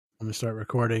Let me start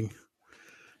recording.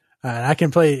 And I can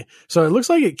play. So it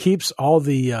looks like it keeps all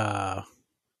the.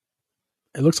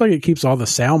 It looks like it keeps all the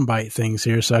soundbite things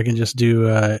here, so I can just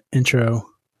do intro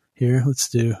here. Let's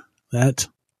do that.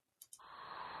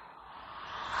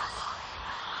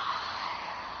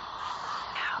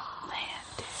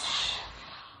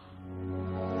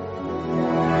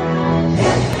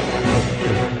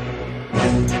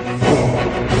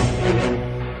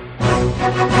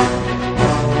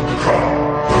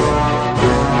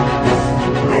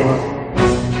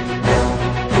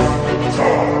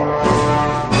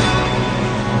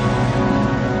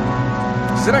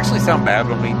 Does it actually sound bad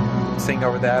when we sing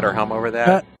over that or hum over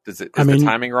that? Is the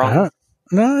timing wrong?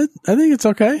 No, I think it's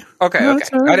okay. Okay.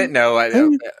 Right. I didn't know. I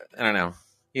don't know.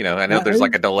 I know there's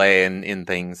like a delay in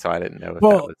things, so I didn't know if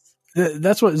that was...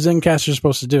 That's what Zencastr is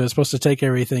supposed to do. It's supposed to take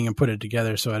everything and put it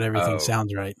together so that everything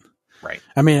sounds right. Right.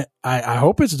 I mean, I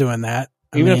hope it's doing that.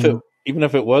 Even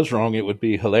if it was wrong, it would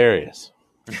be hilarious.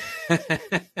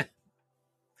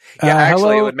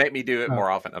 Actually, it would make me do it more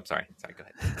often. I'm sorry. Go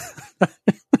ahead.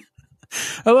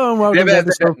 Hello and welcome to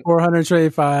episode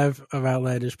 425 of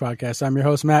Outlandish Podcast. I'm your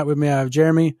host, Matt. With me, I have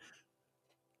Jeremy.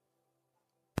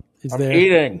 He's there.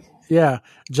 Eating. Yeah.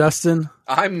 Justin.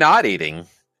 I'm not eating.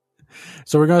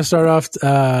 So we're going to start off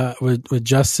with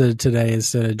Justin today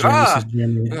instead of Jeremy. So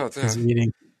Jeremy is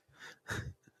eating.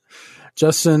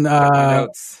 Justin,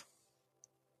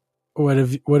 what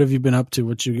have you been up to?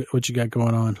 What you got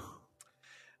going on?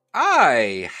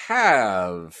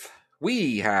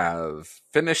 We have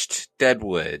finished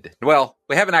Deadwood. Well,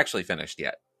 we haven't actually finished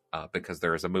yet because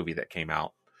there is a movie that came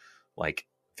out like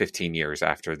 15 years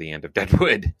after the end of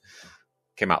Deadwood.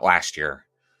 Came out last year.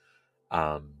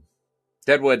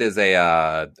 Deadwood is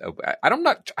have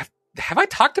I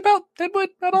talked about Deadwood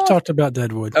at all? We've talked about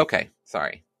Deadwood. Okay,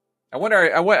 sorry.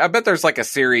 I bet there's like a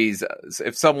series.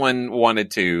 If someone wanted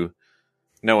to,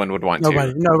 no one would want to.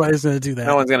 Nobody's going to do that.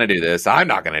 No one's going to do this. I'm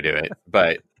not going to do it,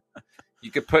 but you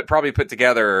could probably put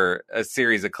together a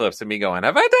series of clips of me going,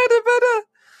 have I done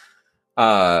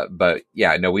it? But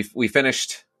yeah, no, we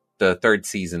finished the third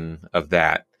season of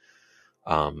that.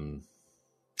 And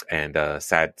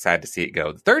sad to see it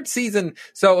go. The third season.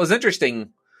 So it was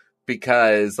interesting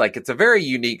because like, it's a very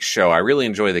unique show. I really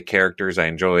enjoy the characters. I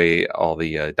enjoy all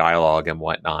the dialogue and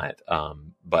whatnot.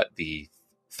 But the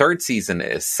third season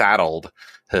is saddled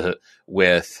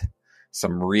with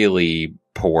some really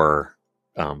poor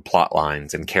plot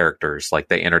lines and characters. Like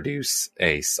they introduce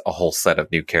a whole set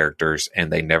of new characters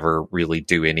and they never really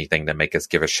do anything to make us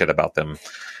give a shit about them.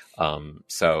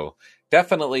 So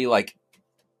definitely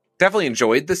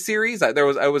enjoyed the series. I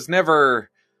was never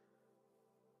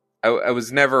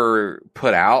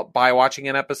put out by watching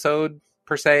an episode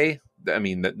per se. I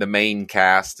mean, the main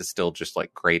cast is still just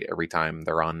like great every time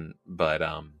they're on, but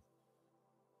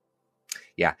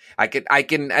yeah, I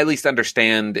can at least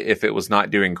understand if it was not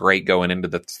doing great going into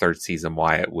the third season,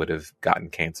 why it would have gotten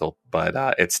canceled.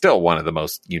 But it's still one of the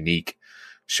most unique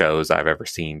shows I've ever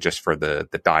seen, just for the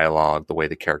dialogue, the way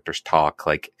the characters talk.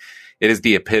 Like, it is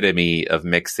the epitome of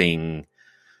mixing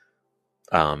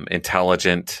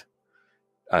intelligent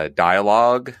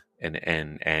dialogue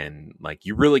and like,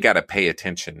 you really got to pay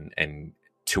attention and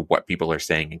to what people are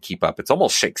saying and keep up. It's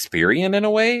almost Shakespearean in a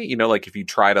way, like if you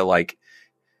try to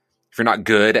if you're not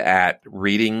good at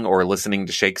reading or listening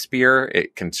to Shakespeare,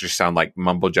 it can just sound like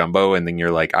mumbo jumbo. And then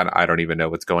you're like, I don't even know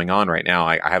what's going on right now.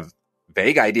 I have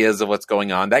vague ideas of what's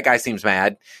going on. That guy seems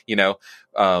mad,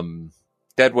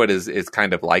 Deadwood is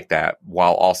kind of like that,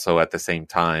 while also at the same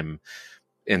time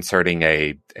inserting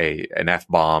an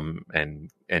F-bomb and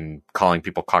calling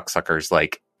people cocksuckers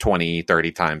like 20,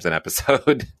 30 times an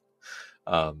episode.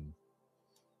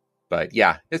 But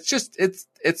yeah,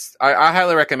 I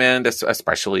highly recommend,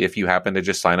 especially if you happen to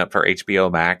just sign up for HBO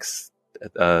Max,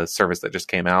 service that just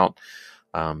came out.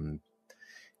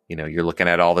 You're looking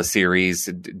at all the series.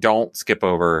 Don't skip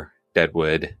over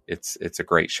Deadwood. It's a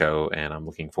great show, and I'm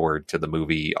looking forward to the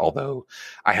movie, although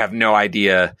I have no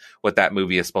idea what that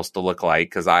movie is supposed to look like,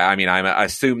 because I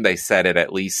assume they set it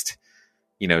at least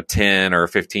 10 or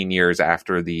 15 years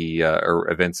after the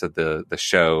events of the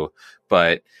show.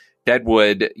 But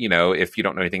Deadwood, if you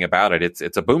don't know anything about it,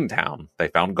 it's a boom town. They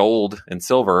found gold and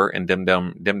silver in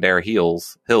Dimdare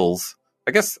Hills.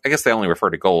 I guess they only refer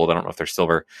to gold. I don't know if they're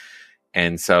silver.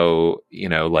 And so,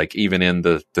 even in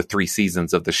the 3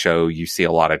 seasons of the show, you see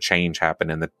a lot of change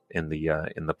happen in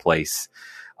the place.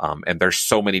 And there's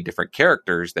so many different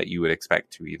characters that you would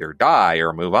expect to either die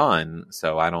or move on.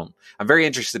 So I'm very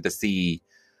interested to see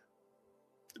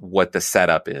what the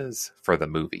setup is for the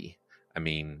movie. I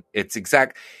mean, it's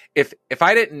if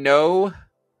I didn't know,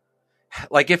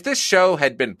 like, if this show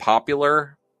had been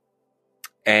popular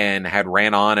and had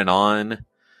ran on,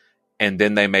 and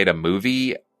then they made a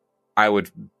movie, I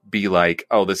would be like,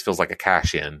 oh, this feels like a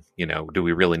cash in. You know, do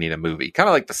we really need a movie? Kind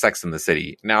of like the Sex and the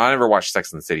City. Now, I never watched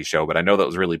Sex and the City show, but I know that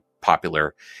was really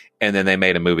popular. And then they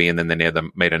made a movie, and then they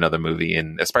made another movie.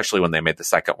 And especially when they made the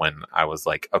second one, I was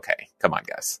like, okay, come on,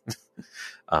 guys.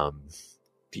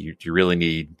 Do you really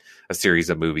need a series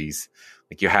of movies?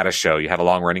 Like, you had a show, you had a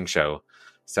long running show.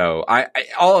 So I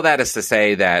all of that is to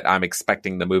say that I'm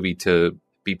expecting the movie to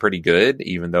be pretty good,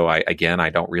 even though I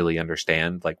don't really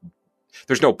understand. Like,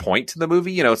 there's no point to the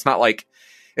movie. You know, it's not like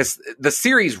the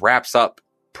series wraps up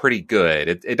pretty good.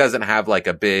 It doesn't have like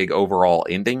a big overall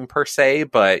ending per se,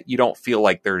 but you don't feel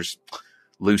like there's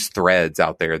loose threads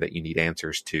out there that you need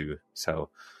answers to. So,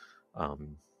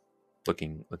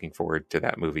 looking forward to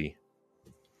that movie.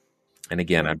 And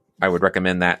again, I would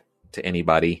recommend that to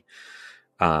anybody.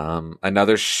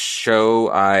 Another show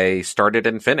I started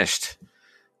and finished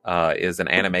is an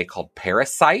anime called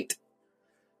Parasite.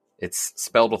 It's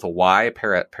spelled with a Y,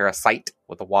 Parasite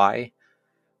with a Y.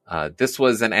 This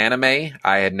was an anime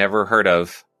I had never heard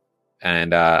of,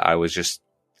 and I was just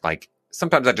like,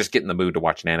 sometimes I just get in the mood to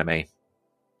watch an anime.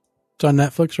 It's on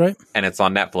Netflix, right? And it's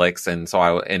on Netflix, and so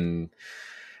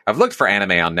I've looked for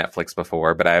anime on Netflix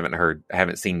before, but I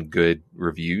haven't seen good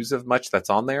reviews of much that's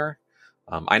on there.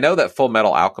 I know that Full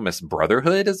Metal Alchemist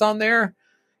Brotherhood is on there,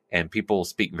 and people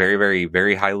speak very, very,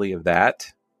 very highly of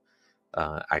that.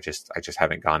 I just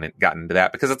haven't gotten into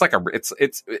that because it's like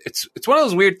it's one of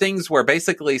those weird things where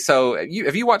basically, so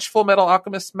have you watched Full Metal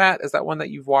Alchemist, Matt? Is that one that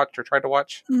you've watched or tried to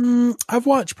watch? I've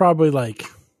watched probably like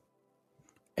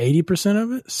 80%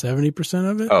 of it, 70%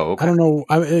 of it. Oh, okay. I don't know.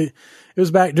 It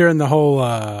was back during the whole,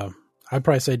 I'd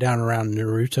probably say down around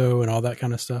Naruto and all that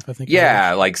kind of stuff, I think.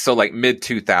 Yeah, like mid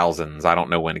 2000s. I don't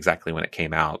know exactly when it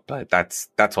came out, but that's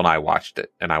when I watched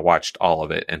it, and I watched all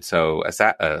of it. And so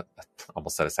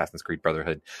almost said Assassin's Creed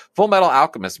Brotherhood. Full Metal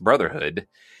Alchemist Brotherhood,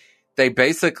 they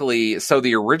basically, so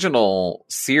the original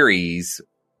series,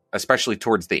 especially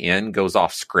towards the end, goes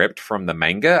off script from the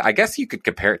manga. I guess you could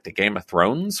compare it to Game of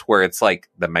Thrones, where it's like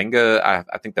the manga,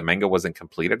 I think the manga wasn't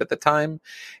completed at the time,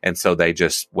 and so they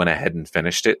just went ahead and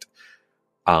finished it.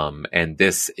 And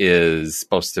this is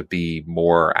supposed to be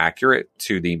more accurate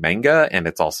to the manga, and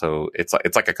it's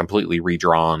like a completely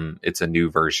redrawn, it's a new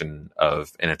version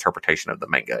of an interpretation of the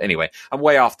manga. Anyway, I'm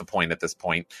way off the point at this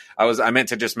point. I meant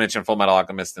to just mention Full Metal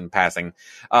Alchemist in passing.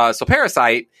 So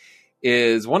Parasite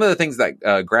is one of the things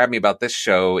that grabbed me about this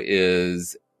show.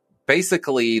 Is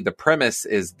basically the premise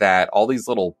is that all these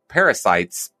little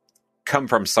parasites come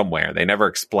from somewhere. They never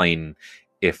explain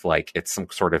if like it's some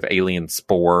sort of alien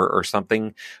spore or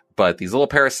something, but these little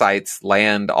parasites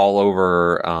land all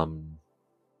over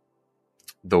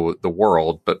the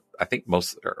world, but I think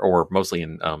mostly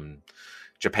in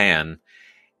Japan,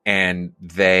 and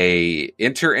they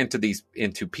enter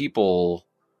into people,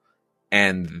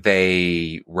 and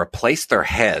they replace their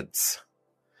heads.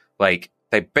 Like,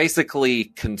 they basically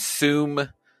consume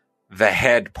the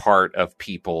head part of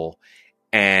people,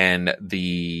 and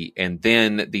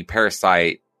then the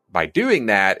parasite, by doing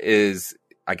that, is,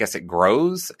 I guess, it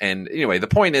grows. And anyway, the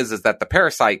point is that the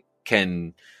parasite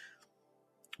can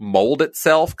mold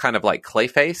itself, kind of like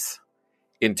Clayface,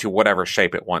 into whatever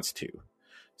shape it wants to.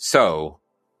 So,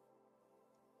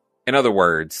 in other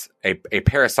words, a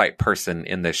parasite person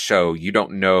in this show, you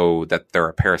don't know that they're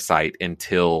a parasite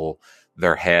until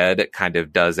their head kind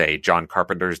of does a John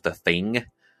Carpenter's The Thing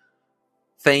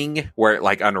where it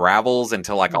like unravels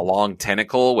into like a long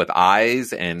tentacle with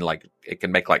eyes, and like it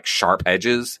can make like sharp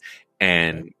edges,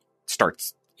 and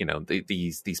starts,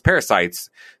 these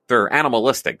parasites, they're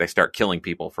animalistic. They start killing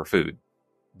people for food,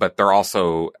 but they're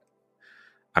also,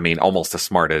 almost as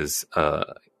smart as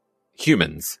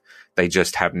humans. They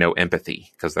just have no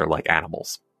empathy because they're like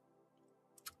animals.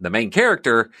 The main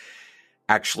character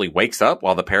actually wakes up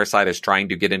while the parasite is trying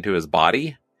to get into his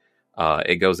body.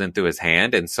 It goes in through his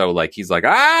hand, and so like he's like,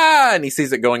 and he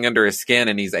sees it going under his skin,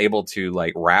 and he's able to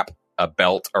like wrap a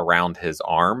belt around his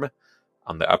arm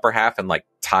on the upper half and like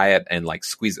tie it and like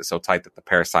squeeze it so tight that the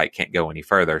parasite can't go any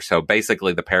further. So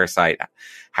basically the parasite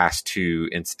has to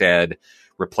instead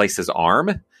replace his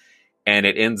arm, and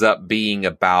it ends up being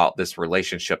about this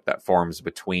relationship that forms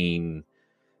between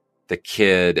the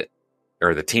kid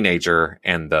or the teenager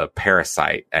and the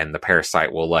parasite, and the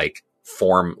parasite will like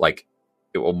form, like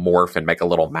it will morph and make a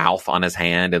little mouth on his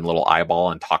hand and little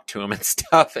eyeball and talk to him and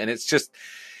stuff. And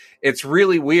it's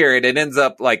really weird. It ends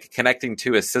up like connecting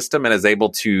to a system and is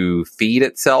able to feed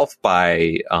itself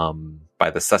by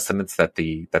the sustenance that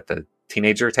the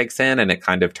teenager takes in, and it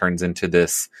kind of turns into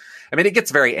this. I mean, it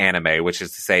gets very anime, which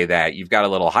is to say that you've got a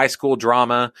little high school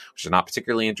drama, which is not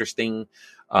particularly interesting,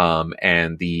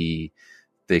 and the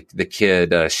kid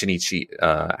Shinichi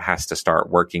has to start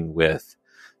working with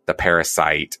the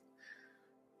parasite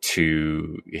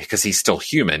because he's still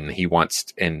human.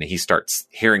 And he starts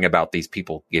hearing about these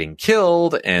people getting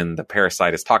killed, and the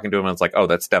parasite is talking to him, and it's like, oh,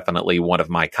 that's definitely one of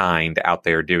my kind out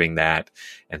there doing that.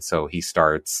 And so he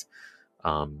starts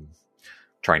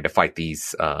trying to fight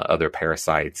these other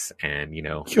parasites, and you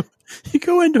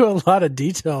go into a lot of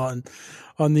detail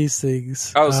on these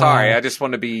things. Oh, sorry. I just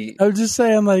want to be. I was just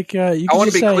saying, like, I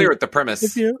want to be clear with the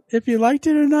premise. If you liked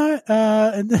it or not,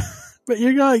 but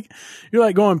you're like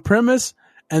going premise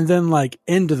and then like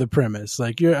into the premise.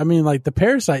 Like the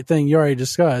parasite thing you already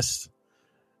discussed,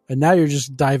 and now you're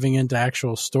just diving into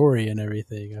actual story and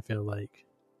everything. I feel like.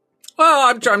 Well,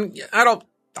 I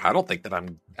don't think that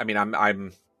I'm. I mean,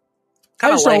 I'm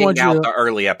kind of laying out the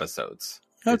early episodes.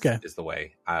 Okay, is the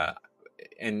way.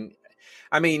 And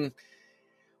I mean,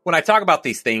 when I talk about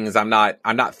these things, I'm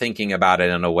not thinking about it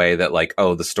in a way that like,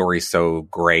 oh, the story's so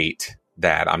great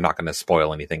that I'm not going to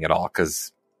spoil anything at all.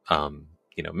 Because,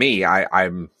 me,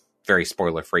 I'm very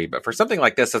spoiler free. But for something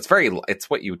like this, it's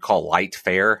what you would call light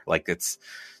fare. Like there's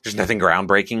nothing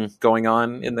groundbreaking going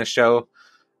on in the show,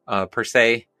 per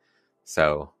se.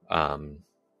 So,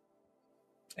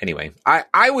 anyway,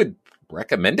 I would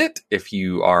recommend it if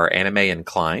you are anime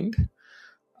inclined.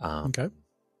 Okay.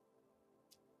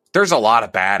 There's a lot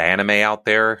of bad anime out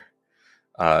there.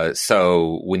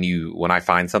 So when I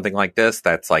find something like this,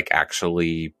 that's like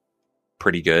actually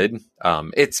pretty good.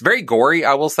 It's very gory,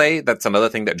 I will say. That's another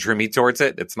thing that drew me towards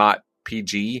it. It's not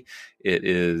PG. It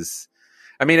is,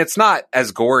 I mean, it's not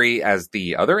as gory as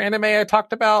the other anime I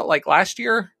talked about like last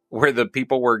year, where the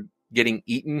people were getting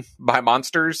eaten by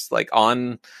monsters, like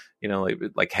on,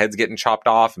 like heads getting chopped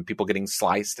off and people getting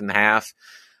sliced in half.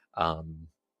 A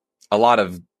lot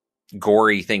of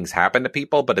gory things happen to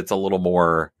people, but it's a little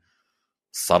more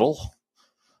subtle,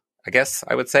 I guess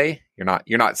I would say.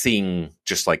 You're not seeing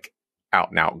just like out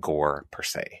and out gore per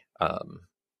se.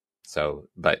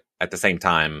 But at the same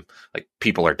time, like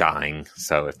people are dying.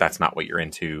 So if that's not what you're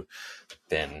into,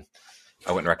 then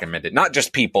I wouldn't recommend it. Not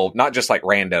just people, not just like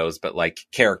randos, but like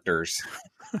characters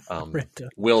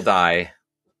will die.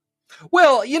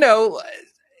 Well,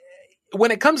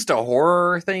 when it comes to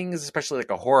horror things, especially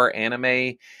like a horror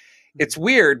anime, it's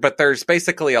weird, but there's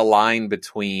basically a line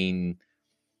between,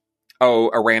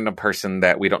 a random person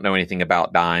that we don't know anything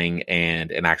about dying and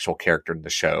an actual character in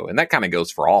the show. And that kind of goes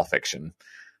for all fiction.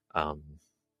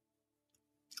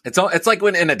 It's like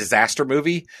when in a disaster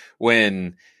movie,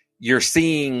 when you're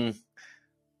seeing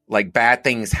like bad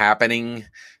things happening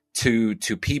to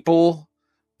people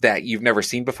that you've never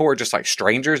seen before, just like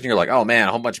strangers. And you're like, oh man,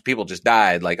 a whole bunch of people just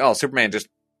died. Like, oh, Superman just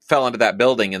fell into that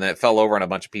building and then it fell over on a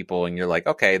bunch of people. And you're like,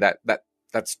 okay,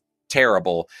 that's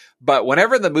terrible. But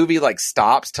whenever the movie like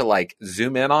stops to like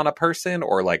zoom in on a person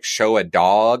or like show a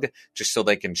dog just so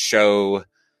they can show,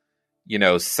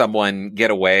 someone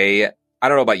get away. I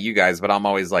don't know about you guys, but I'm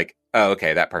always like, oh,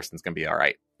 okay, that person's going to be all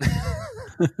right.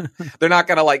 They're not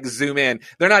going to like zoom in.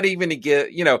 They're not even to get,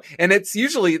 and it's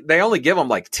usually they only give them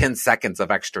like 10 seconds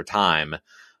of extra time.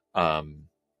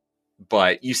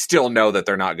 But you still know that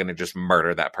they're not going to just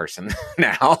murder that person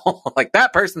now. Like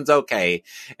that person's okay.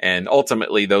 And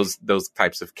ultimately those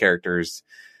types of characters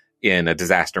in a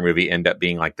disaster movie end up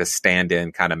being like the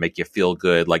stand-in, kind of make you feel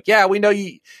good. Like, yeah, we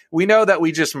know that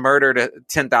we just murdered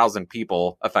 10,000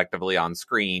 people effectively on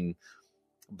screen,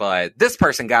 but this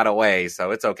person got away, so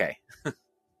it's okay.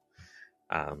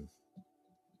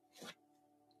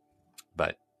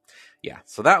 But yeah,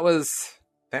 so that was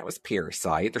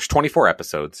Parasite. There's 24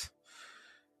 episodes,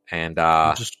 and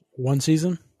just one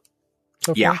season.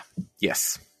 So far? Yeah,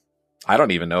 yes. I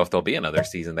don't even know if there'll be another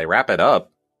season. They wrap it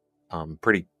up,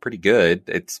 pretty good.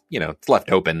 It's it's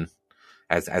left open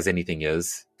as anything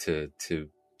is to.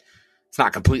 It's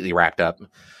not completely wrapped up,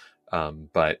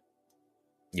 but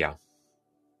yeah.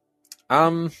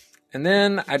 And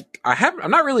then I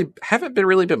haven't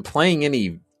been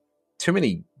playing too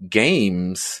many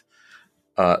games,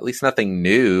 at least nothing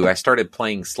new. I started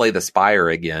playing Slay the Spire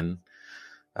again,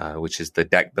 which is the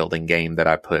deck building game that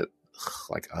I put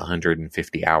like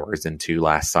 150 hours into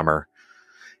last summer.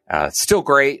 Still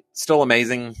great, still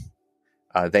amazing.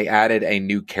 They added a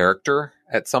new character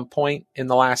at some point in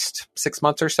the last 6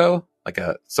 months or so.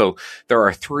 So there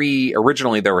were three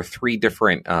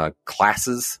different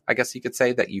classes, I guess you could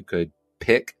say, that you could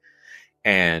pick.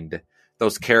 And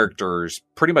those characters,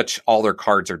 pretty much all their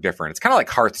cards are different. It's kind of like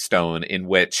Hearthstone, in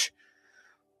which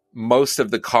most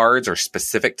of the cards are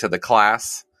specific to the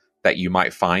class, that you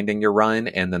might find in your run,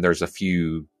 and then there's a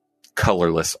few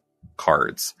colorless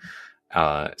cards.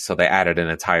 So they added an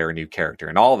entire new character,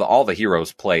 and all the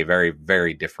heroes play very,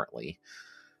 very differently.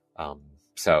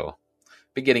 So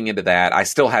be getting into that. I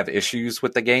still have issues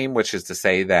with the game, which is to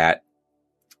say that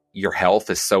your health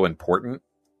is so important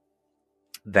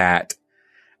that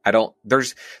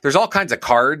there's all kinds of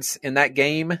cards in that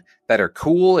game that are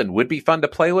cool and would be fun to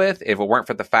play with if it weren't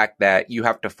for the fact that you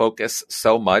have to focus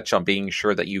so much on being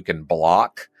sure that you can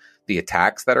block the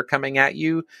attacks that are coming at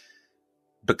you,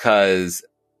 because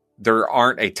there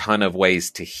aren't a ton of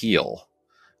ways to heal.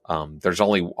 There's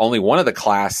only one of the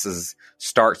classes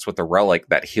starts with a relic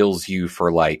that heals you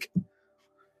for like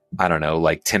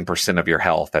 10% of your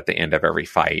health at the end of every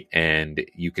fight. And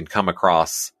you can come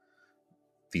across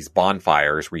these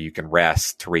bonfires where you can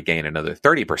rest to regain another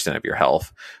 30% of your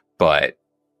health. But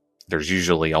there's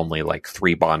usually only like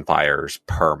 3 bonfires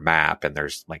per map. And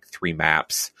there's like 3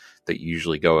 maps that you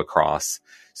usually go across.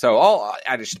 So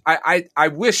I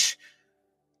wish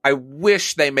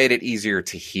they made it easier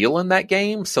to heal in that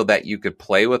game so that you could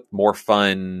play with more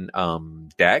fun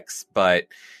decks. But,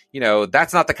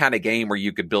 that's not the kind of game where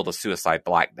you could build a Suicide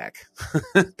Black deck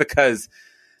because,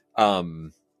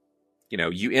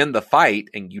 you end the fight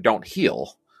and you don't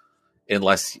heal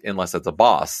unless it's a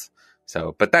boss.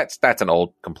 So, but that's an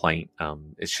old complaint.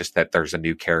 It's just that there's a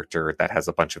new character that has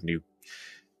a bunch of new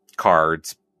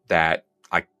cards that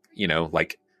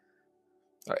like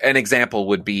an example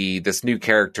would be this new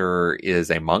character is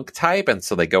a monk type. And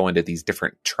so they go into these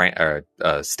different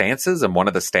stances. And one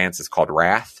of the stances is called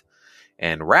Wrath,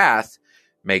 and Wrath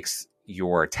makes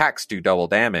your attacks do double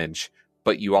damage,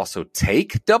 but you also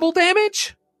take double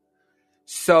damage.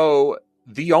 So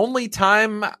the only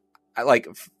time,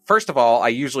 first of all, I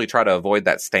usually try to avoid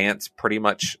that stance pretty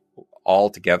much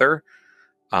altogether.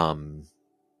 And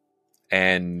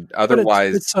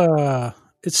otherwise,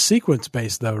 it's sequence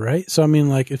based though, right? So I mean,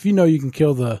 like if you can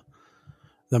kill the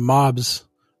mobs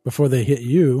before they hit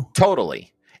you,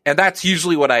 totally. And that's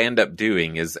usually what I end up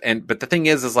doing but the thing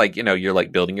is you're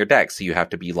like building your deck, so you have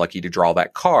to be lucky to draw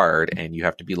that card, and you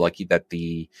have to be lucky that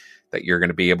you're going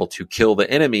to be able to kill the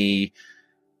enemy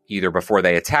either before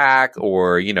they attack,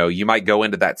 or, you might go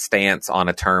into that stance on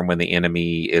a turn when the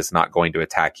enemy is not going to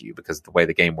attack you, because the way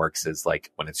the game works is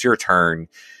like when it's your turn,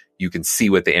 you can see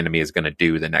what the enemy is going to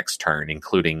do the next turn,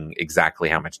 including exactly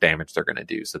how much damage they're going to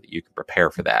do so that you can prepare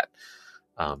for that.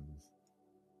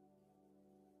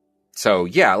 So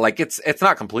yeah, it's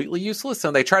not completely useless,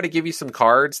 and they try to give you some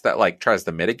cards that tries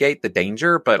to mitigate the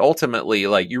danger, but ultimately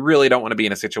you really don't want to be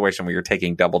in a situation where you're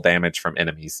taking double damage from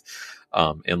enemies,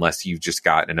 unless you've just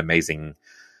got an amazing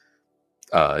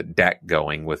deck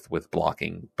going with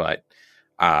blocking. But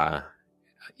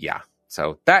yeah,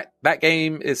 so that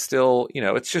game is still,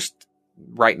 it's just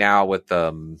right now with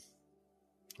the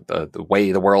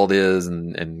way the world is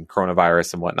and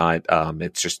coronavirus and whatnot.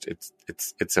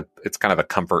 It's kind of a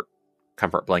comfort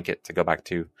blanket to go back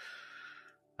to.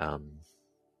 And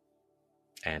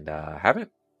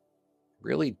haven't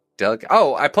really dug.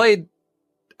 Oh, I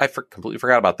completely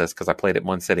forgot about this because I played it in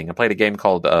one sitting. I played a game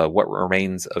called What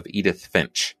Remains of Edith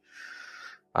Finch.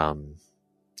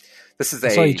 This is I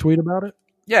saw you tweet about it.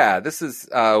 Yeah, this is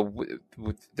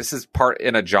part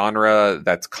in a genre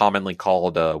that's commonly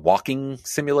called a walking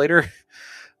simulator,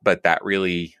 but that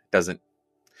really doesn't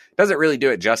really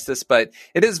do it justice. But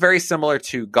it is very similar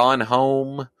to Gone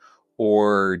Home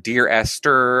or Dear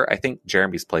Esther. I think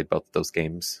Jeremy's played both of those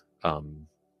games,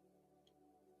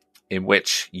 in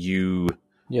which you're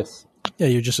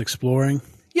just exploring.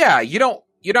 Yeah,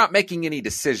 you're not making any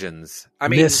decisions. I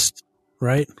mean, Mist,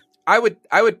 right? I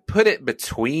would put it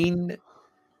between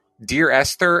Dear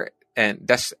Esther and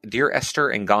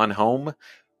Gone Home,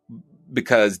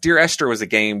 because Dear Esther was a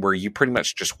game where you pretty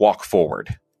much just walk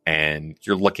forward and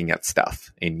you're looking at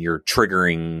stuff and you're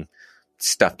triggering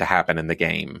stuff to happen in the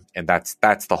game. And that's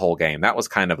the whole game. That was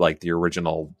kind of like the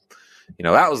original,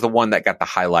 that was the one that got the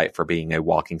highlight for being a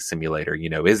walking simulator.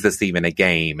 Is this even a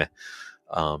game?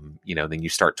 Then you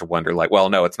start to wonder well,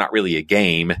 no, it's not really a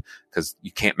game because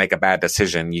you can't make a bad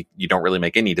decision. You don't really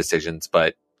make any decisions,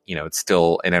 but it's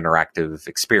still an interactive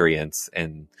experience.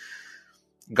 And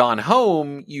Gone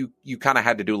Home, you kind of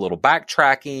had to do a little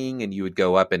backtracking, and you would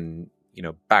go up and,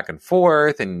 back and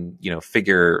forth and,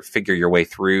 figure your way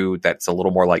through. That's a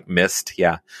little more like Myst.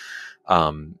 Yeah.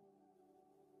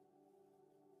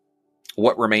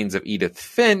 What Remains of Edith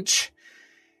Finch.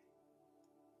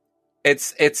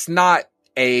 It's not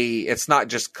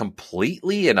just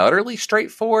completely and utterly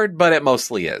straightforward, but it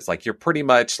mostly is. You're pretty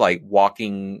much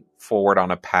walking forward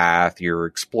on a path. You're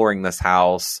exploring this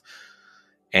house,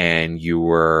 and you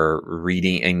were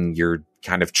reading, and you're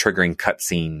kind of triggering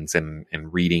cutscenes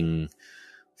and reading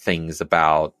things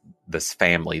about this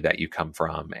family that you come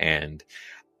from. And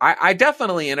I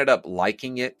definitely ended up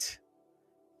liking it.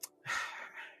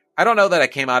 I don't know that I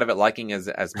came out of it liking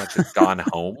as much as Gone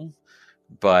Home,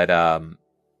 but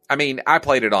I mean, I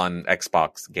played it on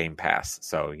Xbox Game Pass,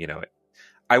 so you know,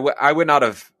 I would not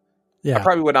have. Yeah. I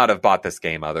probably would not have bought this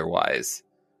game otherwise.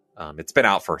 It's been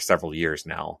out for several years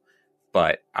now,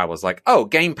 but I was like, oh,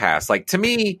 Game Pass. Like, to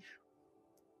me,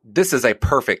 this is a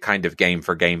perfect kind of game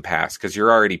for Game Pass because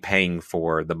you're already paying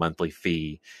for the monthly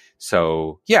fee.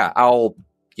 So yeah, I'll,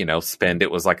 you know, spend.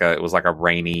 It was like a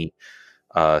rainy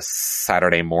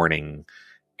Saturday morning,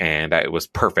 and it was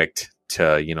perfect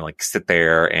to, you know, like sit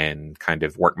there and kind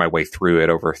of work my way through it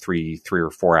over three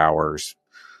or 4 hours,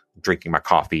 drinking my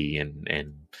coffee and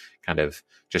kind of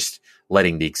just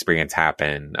letting the experience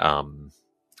happen.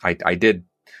 I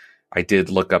did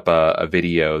look up a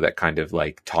video that kind of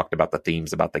like talked about the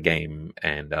themes about the game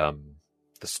and the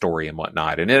story and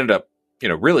whatnot, and ended up, you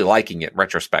know, really liking it in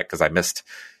retrospect because I missed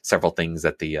several things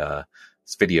that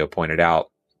this video pointed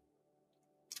out.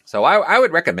 So I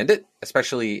would recommend it,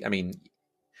 especially, I mean,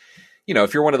 you know,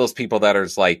 if you're one of those people that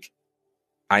is like,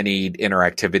 I need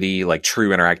interactivity, like true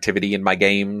interactivity in my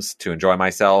games to enjoy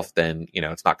myself, then, you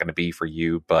know, it's not going to be for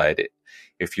you. But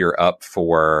if you're up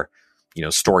for, you know,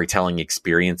 storytelling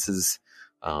experiences,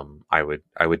 I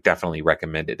would definitely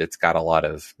recommend it. It's got a lot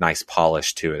of nice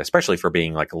polish to it, especially for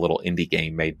being like a little indie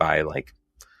game made by like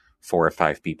 4 or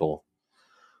 5 people.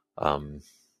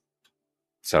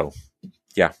 So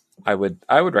yeah, I would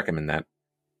recommend that.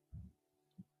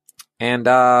 And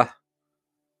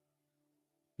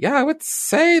yeah, I would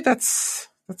say that's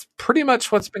pretty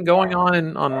much what's been going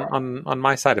on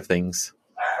my side of things.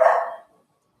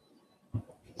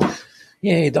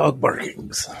 Yay, dog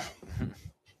barkings.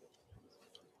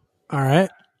 All right.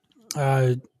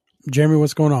 Jeremy,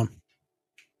 what's going on?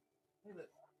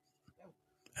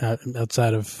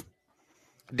 Outside of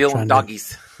dealing with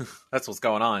doggies. That's what's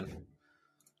going on.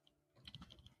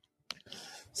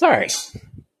 Sorry.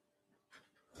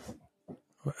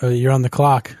 You're on the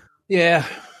clock. Yeah.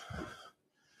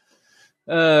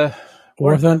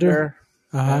 War Thunder.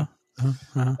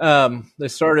 They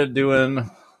started doing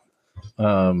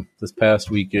this past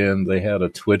weekend. They had a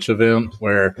Twitch event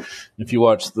where if you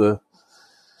watch the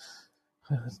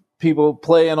people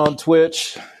playing on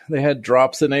Twitch, they had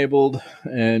drops enabled,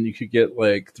 and you could get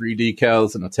like 3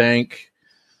 decals and a tank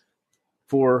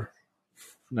for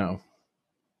 2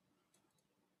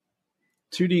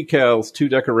 decals, 2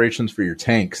 decorations for your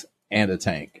tanks, and a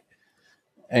tank.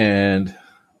 And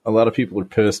a lot of people are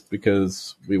pissed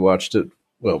because we watched it.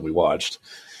 Well, we watched.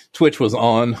 Twitch was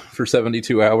on for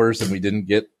 72 hours and we didn't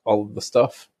get all of the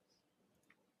stuff.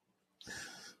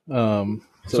 So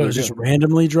it just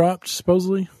randomly dropped,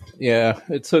 supposedly? Yeah,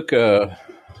 it took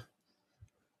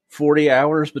 40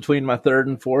 hours between my 3rd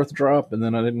and 4th drop, and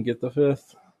then I didn't get the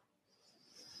 5th.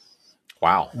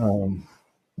 Wow.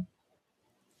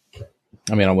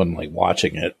 I mean, I wasn't like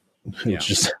watching it.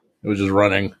 It was just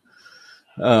running.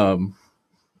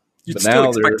 You'd still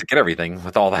expect to get everything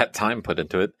with all that time put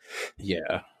into it.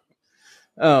 Yeah.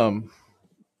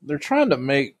 They're trying to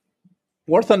make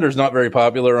War Thunder's not very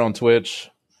popular on Twitch,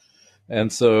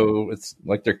 and so it's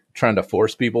like they're trying to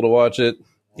force people to watch it.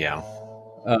 Yeah.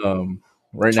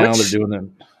 Right now they're doing it.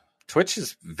 Twitch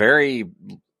is very,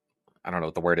 I don't know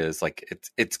what the word is. Like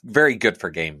it's very good for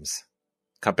games.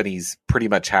 Companies pretty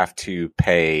much have to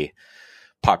pay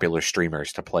popular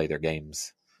streamers to play their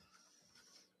games.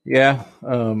 Yeah,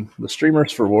 the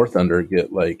streamers for War Thunder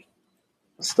get like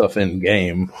stuff in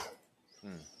game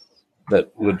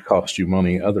that would cost you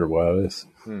money otherwise.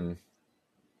 I'm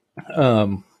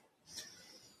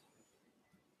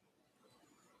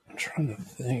trying to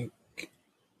think.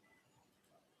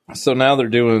 So now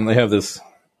they have this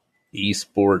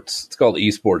esports. It's called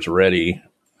Esports Ready.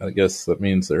 I guess that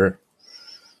means they're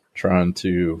trying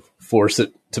to force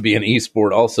it to be an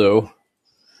esport also.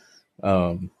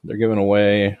 They're giving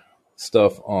away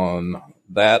stuff on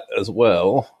that as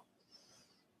well.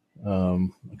 A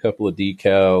couple of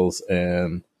decals,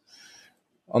 and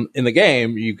in the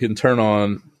game you can turn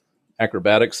on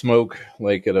acrobatic smoke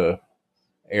like at a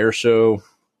air show,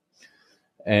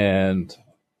 and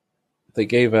they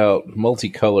gave out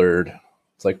multicolored.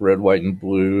 It's like red, white, and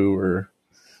blue, or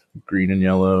green and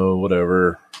yellow,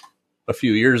 whatever, a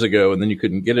few years ago, and then you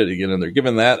couldn't get it again, and they're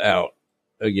giving that out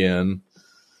again.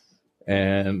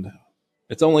 And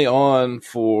it's only on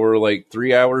for like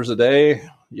 3 hours a day,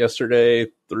 yesterday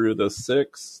through the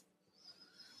 6th.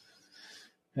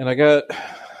 And I got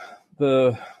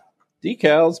the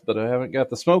decals, but I haven't got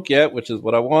the smoke yet, which is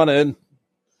what I wanted.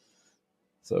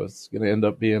 So it's going to end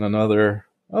up being another,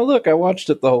 oh, look, I watched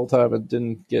it the whole time and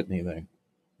didn't get anything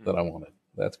that I wanted.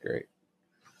 That's great.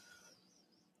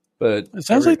 But it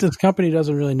sounds like this company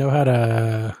doesn't really know how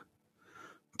to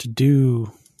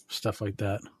do stuff like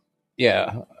that.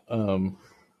 Yeah. Well,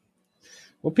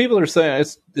 people are saying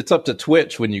it's up to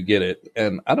Twitch when you get it,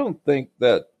 and I don't think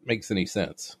that makes any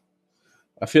sense.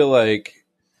 I feel like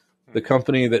the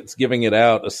company that's giving it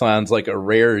out assigns like a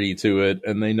rarity to it,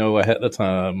 and they know ahead of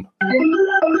time. Thank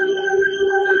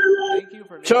you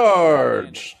for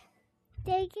charge.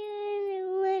 Thank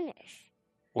you, winners.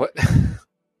 What,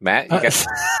 Matt? You got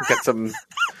some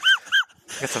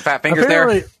fat fingers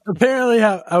there. Apparently,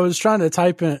 I was trying to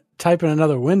type in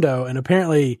another window, and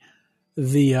apparently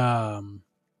the sounds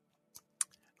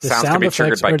sound can be effects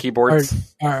triggered by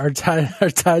keyboards. Are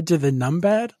tied to the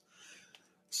numpad.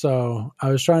 So I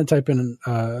was trying to type in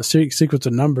a sequence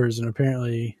of numbers, and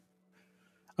apparently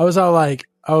I was all like,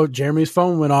 "Oh, Jeremy's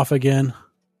phone went off again."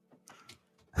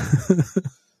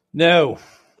 No,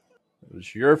 it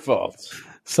was your fault.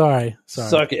 Sorry.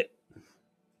 Suck it.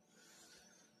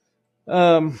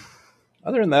 Other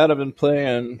than that, I've been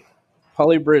playing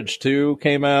Poly Bridge 2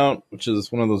 came out, which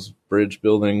is one of those bridge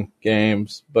building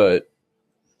games, but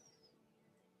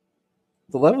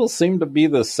the levels seem to be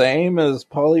the same as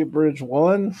Poly Bridge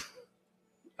 1.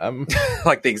 I'm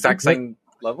Like the exact same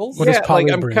levels? What is Poly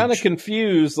I'm Bridge? kind of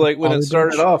confused. Like when Poly it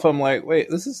started Bridge? off, I'm like, wait,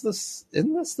 isn't this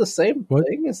the same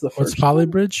thing as the first What's Poly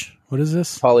Bridge? What is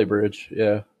this? Poly Bridge,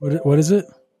 yeah. What is it?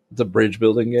 It's a bridge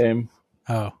building game.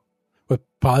 Oh, with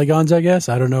polygons, I guess.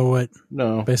 I don't know what,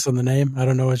 No, based on the name, I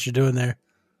don't know what you're doing there.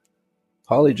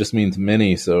 poly just means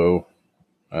many, so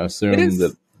I assume It is-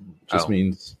 that just Oh.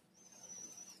 means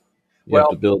you Well, have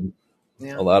to build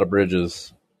Yeah. a lot of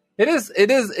bridges.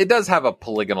 It does have a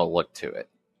polygonal look to it.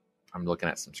 I'm looking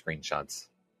at some screenshots.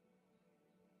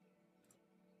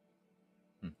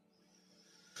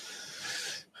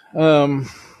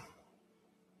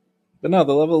 But no,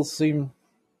 the levels seem,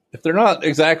 if they're not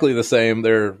exactly the same,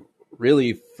 they're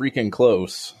really freaking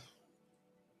close.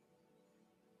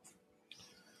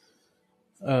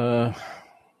 Let's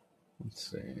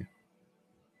see.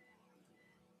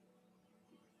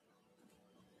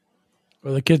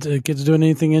 Were the kids doing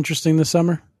anything interesting this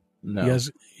summer? No,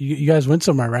 You guys went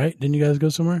somewhere, right? Didn't you guys go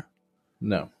somewhere?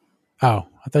 no, Oh,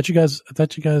 I thought you guys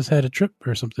had a trip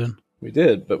or something. we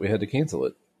did, but we had to cancel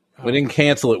it. We didn't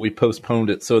cancel it. We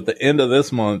postponed it. So at the end of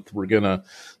this month,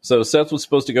 so Seth was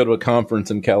supposed to go to a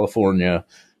conference in California,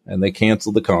 and they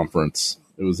canceled the conference.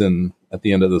 It was at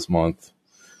the end of this month,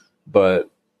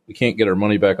 but we can't get our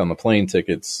money back on the plane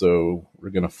tickets. So we're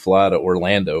going to fly to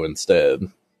Orlando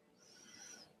instead.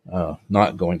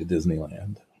 Not going to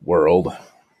Disneyland World.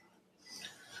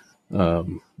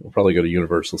 We'll probably go to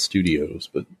Universal Studios,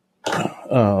 but,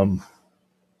 and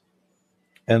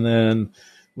then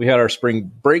we had our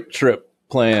spring break trip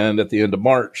planned at the end of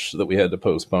March that we had to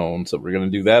postpone. So we're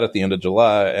going to do that at the end of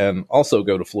July and also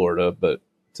go to Florida, but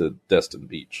to Destin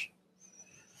Beach.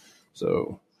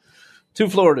 So 2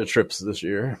 Florida trips this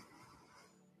year.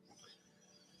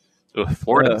 Ooh,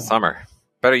 Florida in the summer.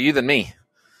 Better you than me.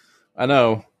 I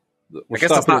know. We're I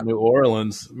guess it's stopping not- at New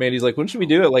Orleans. Man, he's like, when should we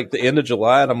do it? Like the end of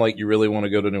July? And I'm like, you really want to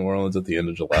go to New Orleans at the end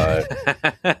of July?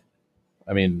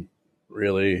 I mean,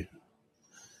 really?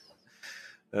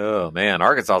 Oh man,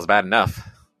 Arkansas is bad enough.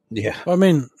 Yeah. Well, I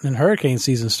mean, and hurricane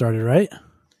season started, right?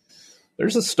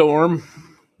 There's a storm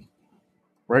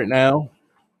right now.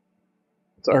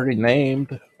 It's already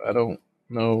named. I don't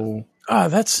know. Oh,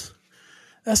 that's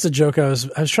the joke. I was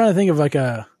trying to think of like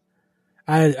I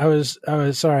was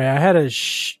sorry. I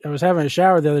was having a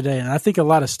shower the other day, and I think a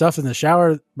lot of stuff in the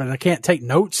shower, but I can't take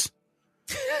notes.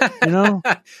 You know,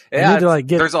 Yeah, need to, like,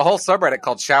 there's a whole subreddit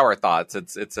called Shower Thoughts.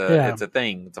 It's a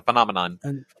thing. It's a phenomenon.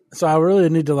 and so I really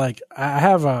need to like. I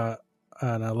have an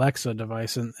Alexa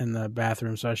device in the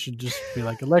bathroom, so I should just be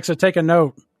like, Alexa, take a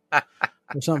note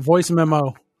or some voice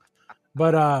memo.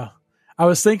 But I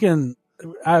was thinking,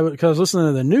 because I was listening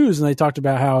to the news, and they talked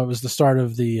about how it was the start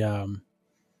of the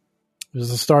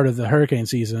hurricane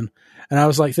season, and I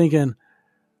was like thinking,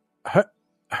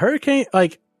 hurricane,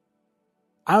 like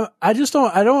I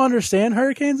don't understand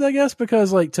hurricanes, I guess,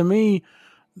 because like to me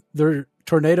they're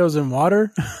tornadoes in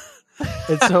water.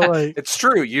 It's so like It's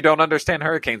true. You don't understand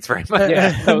hurricanes very much.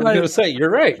 Yeah, I was Like- going to say, you're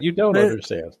right. You don't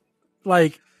understand.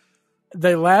 like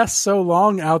they last so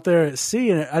long out there at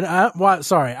sea, and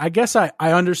I guess I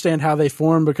understand how they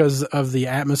form because of the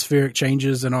atmospheric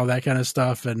changes and all that kind of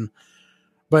stuff,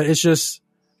 but it's just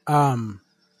I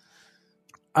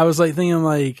was like thinking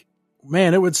like,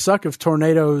 man, it would suck if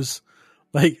tornadoes,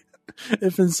 like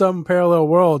if in some parallel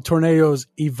world tornadoes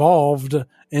evolved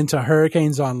into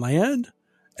hurricanes on land.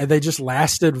 and they just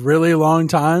lasted really long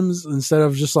times instead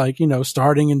of just like,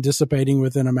 starting and dissipating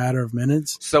within a matter of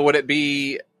minutes. So would it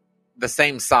be the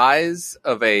same size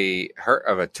of a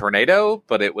tornado,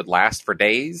 but it would last for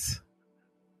days?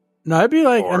 No, it'd be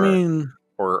like,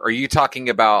 or are you talking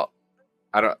about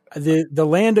the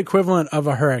land equivalent of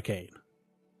a hurricane?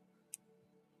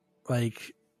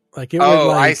 Like it would.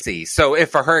 Oh, I see. So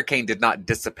if a hurricane did not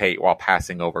dissipate while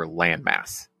passing over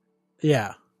landmass,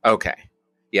 yeah, okay,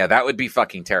 yeah, that would be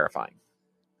fucking terrifying.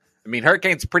 I mean,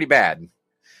 hurricanes are pretty bad,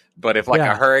 but if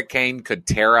a hurricane could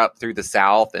tear up through the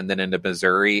South and then into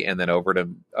Missouri and then over to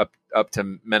up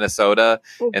to Minnesota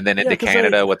and then into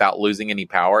Canada without losing any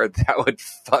power, that would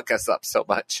fuck us up so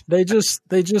much. They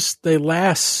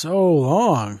last so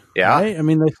long. Yeah, right? I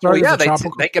mean, they started as a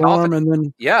tropical storm and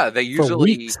then they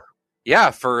usually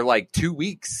for like 2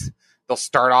 weeks they'll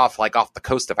start off like off the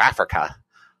coast of Africa,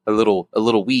 a little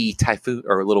wee typhoon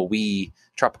or a little wee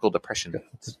tropical depression.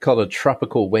 It's called a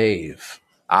tropical wave.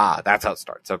 Ah, that's how it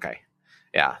starts. Okay.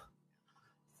 Yeah.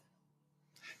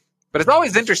 But it's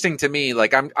always interesting to me.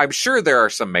 Like I'm sure there are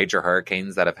some major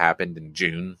hurricanes that have happened in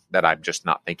June that I'm just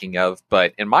not thinking of.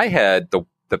 But in my head,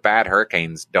 the bad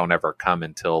hurricanes don't ever come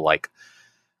until like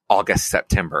August,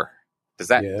 September. Does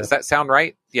that sound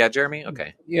right? Yeah, Jeremy?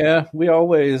 Okay. Yeah, we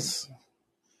always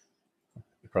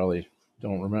probably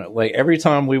don't remember. Like every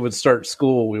time we would start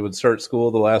school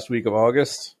the last week of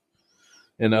August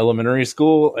in elementary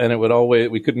school, and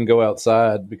we couldn't go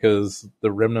outside because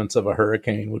the remnants of a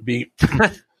hurricane would be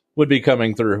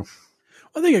coming through.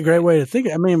 I think a great way to think.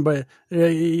 But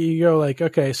you go like,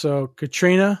 okay, so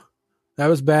Katrina, that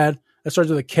was bad. That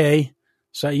starts with a K,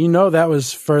 so that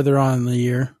was further on in the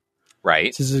year.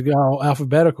 Right. This is all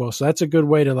alphabetical, so that's a good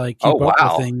way to like keep up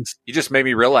with things. You just made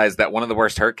me realize that one of the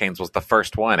worst hurricanes was the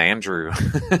first one, Andrew.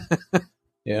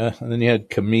 Yeah, and then you had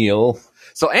Camille.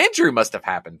 So Andrew must have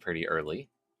happened pretty early.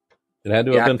 It had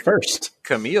to have been first.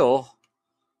 Camille.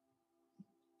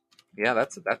 Yeah,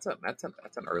 that's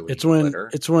an early. It's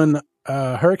when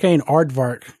Hurricane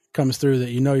Aardvark comes through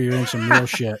that you're in some real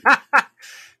shit.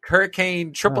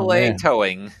 Hurricane AAA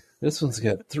towing. This one's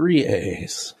got 3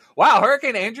 A's. Wow,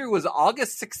 Hurricane Andrew was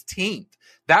August 16th.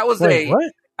 That was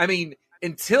what? I mean,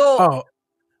 until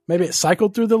maybe it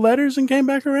cycled through the letters and came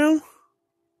back around.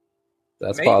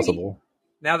 That's possible.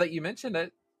 Now that you mention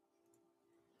it,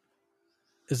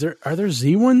 are there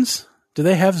Z ones? Do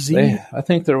they have Z? I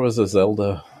think there was a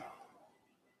Zelda.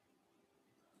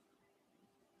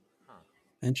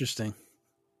 Interesting.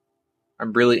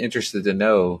 I'm really interested to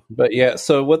know. But yeah,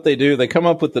 so what they do, they come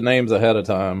up with the names ahead of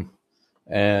time.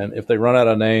 And if they run out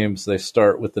of names, they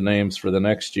start with the names for the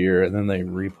next year, and then they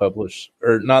republish,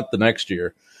 or not the next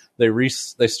year.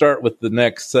 They start with the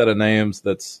next set of names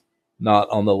that's not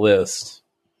on the list,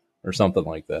 or something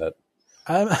like that.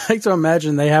 I like to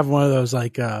imagine they have one of those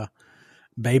like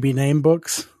baby name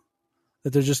books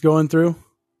that they're just going through.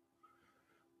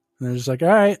 And they're just like, all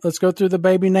right, let's go through the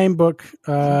baby name book.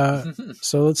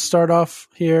 So let's start off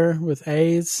here with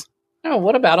A's. Oh,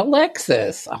 what about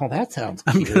Alexis? Oh, that sounds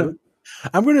cute.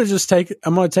 I'm going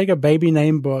to take a baby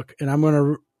name book and I'm going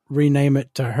to rename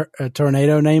it to a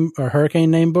tornado name or hurricane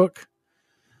name book.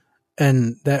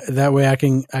 And that way I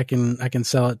can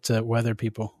sell it to weather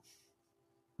people.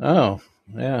 Oh,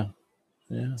 yeah.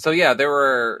 Yeah. So yeah, there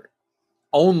were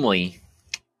only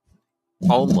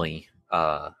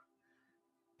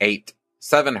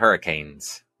 7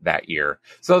 hurricanes that year.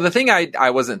 So the thing I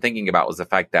wasn't thinking about was the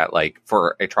fact that like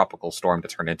for a tropical storm to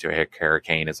turn into a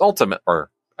hurricane is ultimate,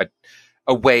 or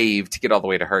a wave to get all the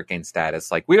way to hurricane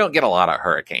status. Like we don't get a lot of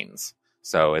hurricanes,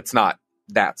 so it's not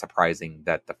that surprising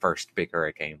that the first big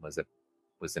hurricane was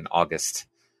in August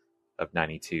of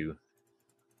 92.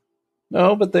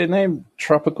 No, but they named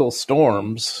tropical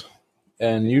storms,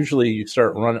 and usually you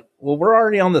start running. Well, we're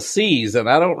already on the seas, and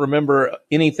I don't remember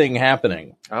anything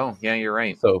happening. Oh, yeah, you're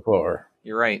right. So far,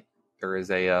 you're right. There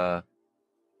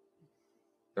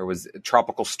was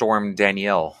Tropical Storm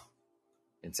Danielle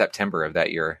in September of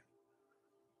that year.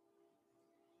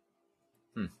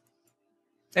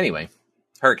 Anyway,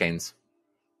 hurricanes.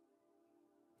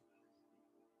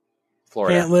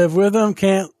 Florida. Can't live with them.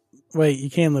 You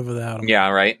can live without them. Yeah,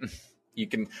 right. You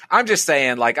can. I'm just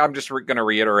saying, like, I'm just going to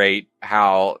reiterate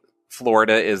how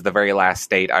Florida is the very last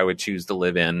state I would choose to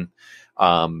live in,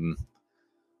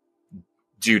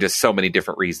 due to so many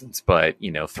different reasons. But,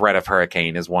 threat of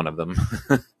hurricane is one of them.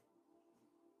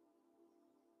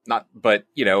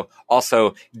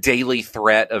 Also daily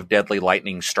threat of deadly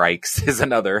lightning strikes is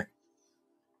another.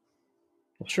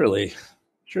 Well, surely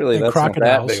that's not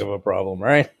that big of a problem,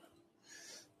 right?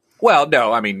 Well,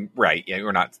 no, I mean, right. Yeah,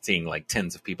 we're not seeing like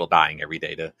tens of people dying every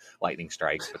day to lightning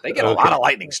strikes, but they get a lot of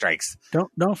lightning strikes.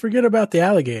 Don't forget about the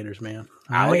alligators, man.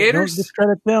 All right? Alligators? Don't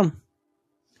discredit them.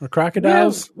 Or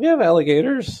crocodiles. We have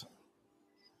alligators.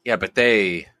 Yeah, but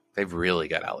they've really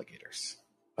got alligators.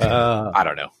 Uh, I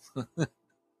don't know.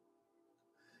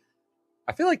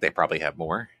 I feel like they probably have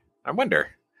more. I wonder.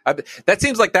 That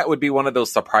seems like that would be one of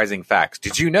those surprising facts.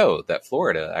 Did you know that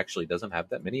Florida actually doesn't have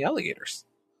that many alligators?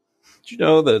 did you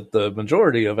know that the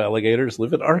majority of alligators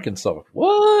live in Arkansas?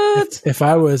 What? If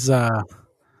I was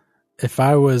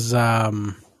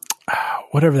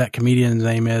whatever that comedian's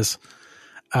name is,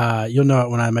 you'll know it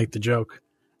when I make the joke.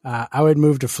 I would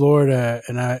move to Florida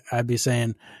and I'd be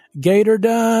saying, "Gator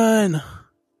done."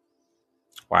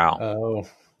 Wow. Oh,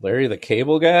 Larry the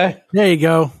Cable Guy? There you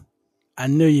go. I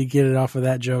knew you'd get it off of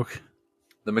that joke.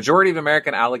 The majority of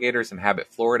American alligators inhabit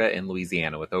Florida and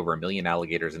Louisiana, with over 1 million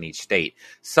alligators in each state.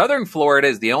 Southern Florida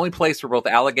is the only place where both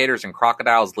alligators and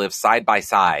crocodiles live side by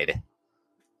side.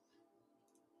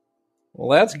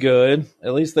 Well, that's good.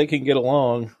 At least they can get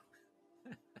along.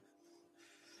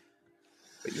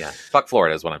 But yeah, fuck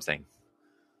Florida is what I'm saying.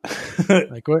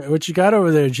 Like, what you got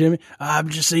over there, Jimmy? I'm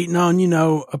just eating on,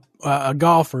 a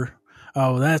golfer.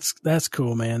 Oh, that's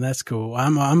cool, man. That's cool.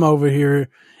 I'm over here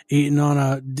eating on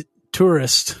a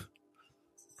tourist.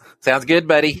 Sounds good,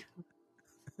 buddy.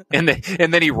 And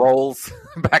then he rolls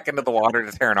back into the water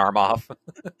to tear an arm off. All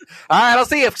right, I'll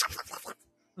see you.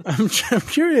 I'm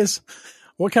curious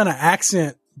what kind of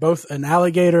accent both an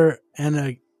alligator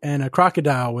and a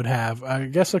crocodile would have. I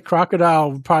guess a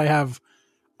crocodile would probably have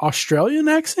Australian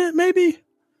accent, maybe.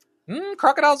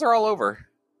 Crocodiles are all over.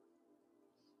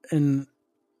 And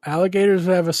alligators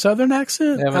would have a southern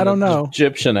accent. They have I don't an know,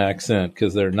 Egyptian accent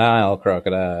because they're Nile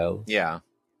crocodiles. Yeah.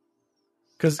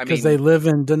 because I mean- they live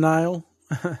in denial.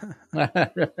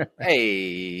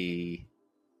 Hey.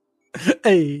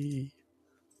 Hey.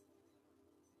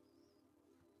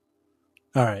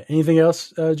 All right. Anything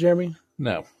else, Jeremy?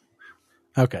 No.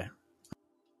 Okay.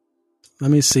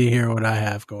 Let me see here what I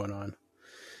have going on.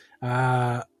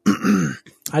 I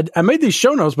made these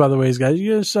show notes, by the way, guys.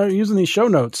 You guys start using these show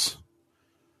notes.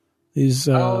 These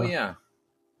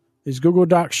these Google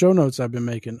Doc show notes I've been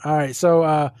making. All right, so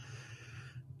I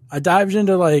dived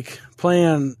into like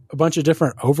playing a bunch of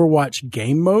different Overwatch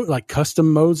game mode, like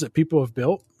custom modes that people have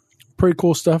built. Pretty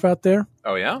cool stuff out there.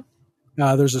 Oh, yeah?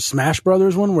 There's a Smash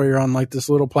Brothers one where you're on like this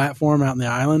little platform out in the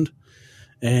island,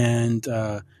 and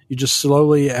you just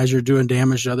slowly, as you're doing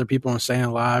damage to other people and staying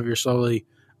alive, you're slowly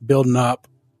building up,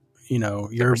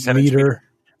 your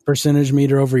percentage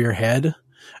meter over your head.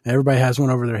 And everybody has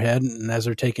one over their head, and as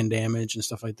they're taking damage and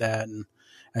stuff like that, and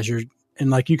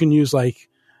you can use like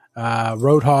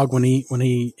Roadhog when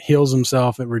he heals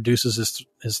himself, it reduces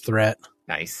his threat.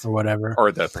 Nice. Or whatever,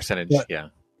 Or the percentage. Yeah.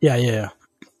 Yeah. Yeah.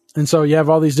 And so you have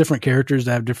all these different characters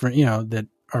that have different, that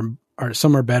are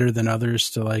some are better than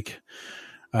others to like,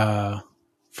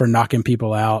 for knocking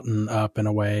people out and up and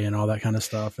away and all that kind of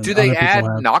stuff. And Do they other people add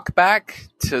have- knockback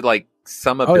to like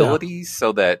some abilities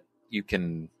so that you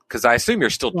can? Because I assume you're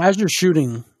still. as you're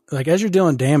shooting, like as you're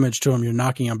dealing damage to them, you're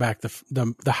knocking them back.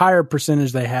 The higher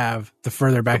percentage they have, the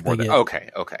further back they get Okay.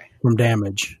 from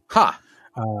damage. Huh.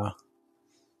 I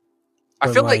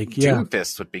But feel like yeah.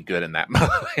 Doomfist would be good in that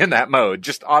in that mode.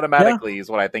 Just automatically is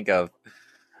what I think of.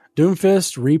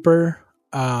 Doomfist, Reaper,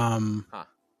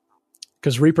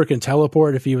 because Reaper can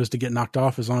teleport if he was to get knocked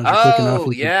off, as long as you're quick enough. Oh,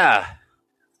 he can yeah.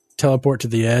 teleport to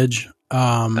the edge.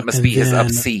 That must be his up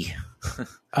C.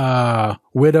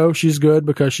 Widow, she's good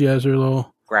because she has her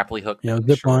little Grappling hook.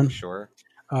 zip line. Sure.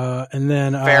 And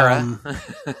then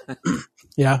Farah.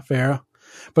 yeah, Farah.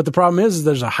 But the problem is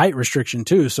there's a height restriction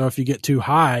too. So if you get too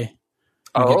high,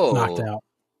 you get knocked out.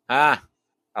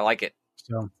 I like it.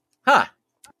 So Huh.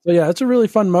 yeah, it's a really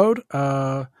fun mode.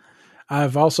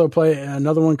 I've also played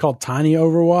another one called Tiny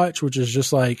Overwatch, which is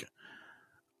just like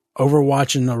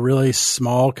Overwatch in a really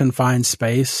small confined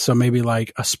space. So maybe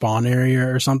like a spawn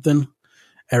area or something.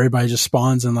 Everybody just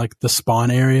spawns in like the spawn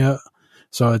area.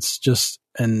 So it's just,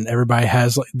 and everybody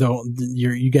has like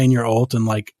you gain your ult in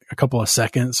like a couple of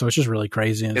seconds. So it's just really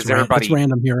crazy. And Is everybody it's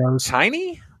random heroes.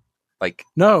 Tiny? Like,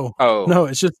 No, oh. no,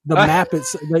 it's just the map.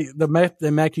 It's the map they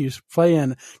make you play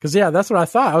in. Because yeah, that's what I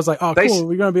thought. I was like, oh,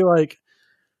 cool. You're gonna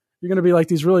be like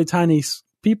these really tiny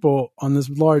people on this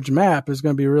large map. Is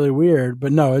gonna be really weird.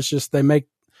 But no, it's just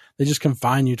they just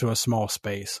confine you to a small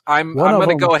space. I'm going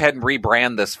to go ahead and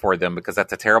rebrand this for them because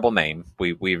that's a terrible name.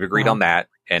 We've agreed on that,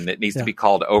 and it needs to be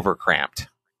called Overcramped.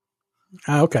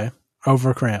 Okay,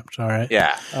 Overcramped. All right.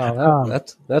 Yeah. Oh,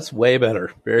 that's way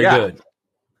better. Very good.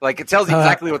 Like it tells you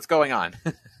exactly what's going on.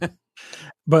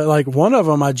 But like one of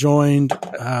them I joined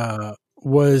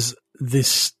was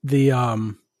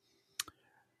the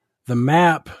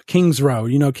map Kings Row.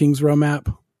 You know Kings Row map?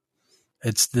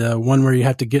 It's the one where you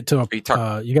have to get to a. I'm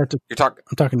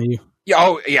talking to you. Yeah.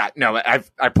 Oh, yeah. No,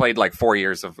 I played like 4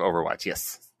 years of Overwatch.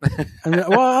 Yes.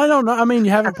 Well, I don't know. I mean,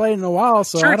 you haven't played in a while,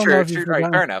 so I don't know if you've right.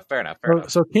 Fair enough.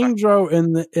 So Kings Row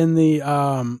in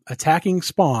the attacking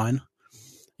spawn,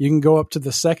 you can go up to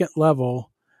the second level.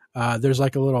 There's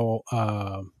like a little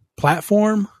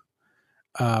platform.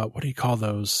 What do you call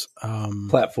those?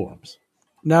 Platforms.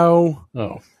 No.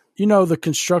 Oh. You know the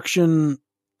construction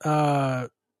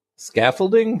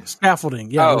Scaffolding?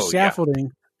 Scaffolding. Yeah, Oh, there's scaffolding.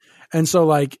 Yeah. And so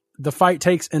like the fight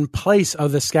takes in place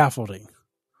of the scaffolding.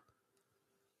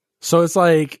 So it's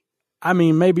like, I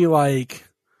mean, maybe like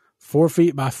 4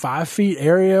 feet by 5 feet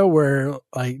area where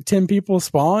like 10 people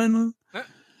spawn.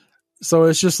 So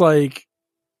it's just like,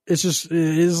 it's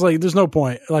like, there's no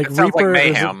point. Like it sounds Reaper.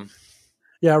 Like mayhem.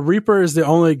 Reaper is the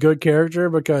only good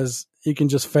character because you can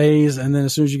just phase, and then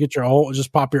as soon as you get your ult,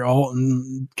 just pop your ult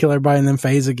and kill everybody, and then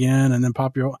phase again, and then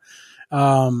pop your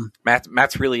ult.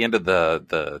 Matt's really into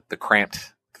the cramped,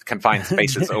 confined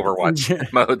spaces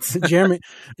Overwatch modes.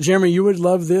 Jeremy, you would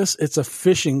love this. It's a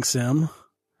fishing sim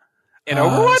in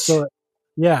Overwatch.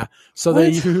 So they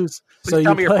use. Please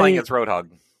tell me you're playing as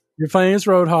Roadhog. You're playing as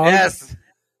Roadhog. Yes.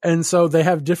 And so they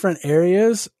have different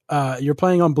areas. You're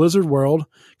playing on Blizzard World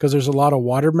because there's a lot of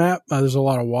water map. There's a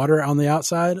lot of water on the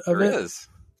outside of it. There is.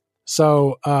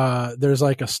 So there's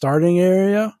like a starting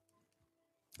area.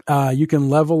 You can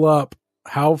level up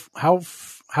how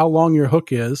long your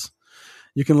hook is.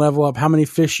 You can level up how many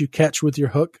fish you catch with your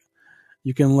hook.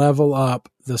 You can level up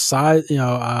the size,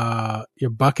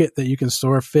 your bucket that you can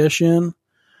store fish in.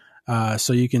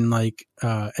 So you can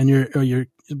and you're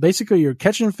basically you're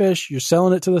catching fish, you're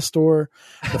selling it to the store.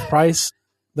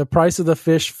 The price of the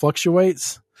fish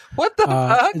fluctuates. What the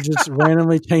fuck? It just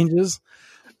randomly changes.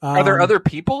 Are there other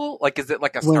people? Like, is it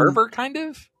like a server kind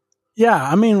of? Yeah,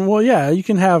 I mean, you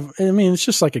can have. I mean, it's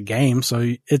just like a game,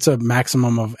 so it's a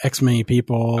maximum of X many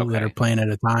people that are playing at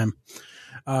a time.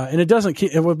 And it doesn't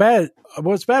keep.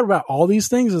 What's bad about all these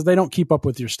things is they don't keep up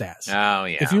with your stats. Oh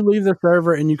yeah. If you leave the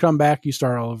server and you come back, you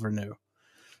start all over new.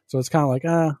 So it's kind of like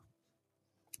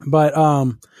But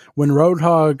when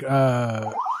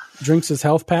Roadhog drinks his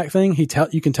health pack thing,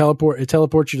 you can teleport. It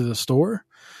teleports you to the store,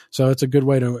 so it's a good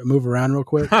way to move around real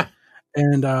quick.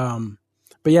 And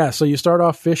but yeah, so you start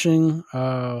off fishing.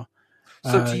 So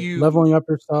do you leveling up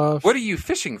your stuff? What are you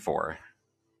fishing for?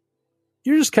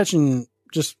 You're just catching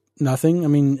just nothing. I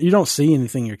mean, you don't see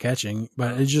anything you're catching,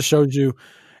 but it just shows you.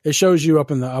 It shows you up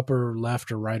in the upper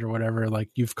left or right or whatever, like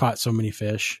you've caught so many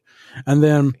fish, and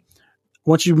then.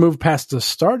 Once you move past the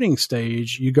starting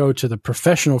stage, you go to the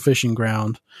professional fishing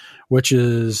ground, which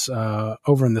is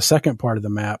over in the second part of the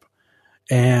map.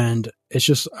 And it's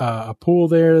just a pool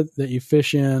there that you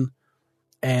fish in,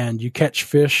 and you catch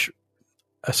fish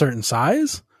a certain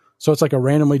size. So it's like a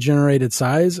randomly generated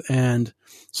size. And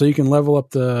so you can level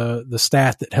up the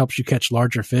stat that helps you catch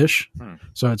larger fish.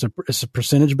 So it's a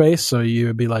percentage base. So you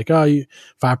would be like, you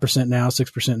 5% now,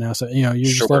 6% now. So, you're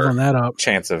just leveling that up.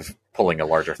 Chance of pulling a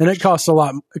larger fish. And it costs a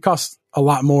lot. It costs a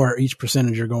lot more each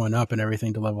percentage you're going up and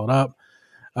everything to level it up.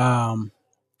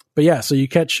 But yeah, so you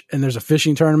catch, and there's a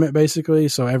fishing tournament basically.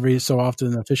 So every so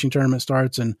often the fishing tournament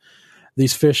starts, and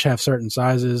these fish have certain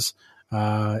sizes.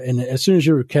 And as soon as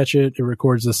you catch it, it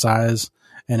records the size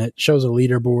and it shows a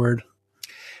leaderboard.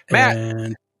 Matt,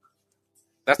 and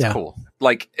that's cool.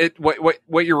 Like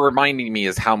what you're reminding me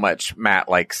is how much Matt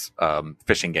likes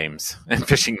fishing games and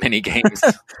fishing mini games.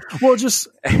 Well, just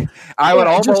I would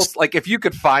almost like if you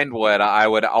could find one, I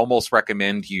would almost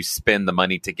recommend you spend the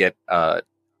money to get a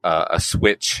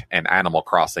Switch and Animal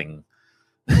Crossing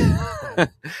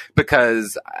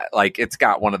because like it's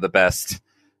got one of the best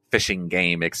fishing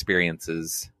game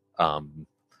experiences.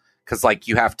 Because like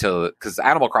you have to, because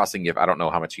Animal Crossing, I don't know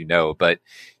how much you know, but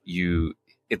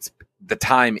it's the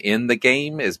time in the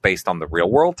game is based on the real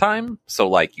world time. So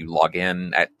like you log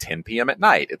in at 10 p.m. at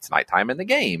night, it's nighttime in the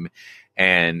game,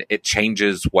 and it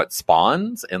changes what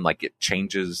spawns, and like it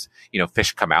changes,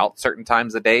 fish come out certain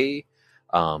times a day.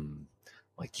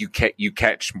 Like you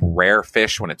catch rare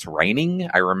fish when it's raining.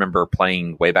 I remember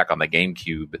playing way back on the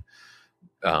GameCube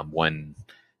when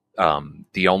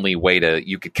the only way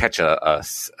you could catch a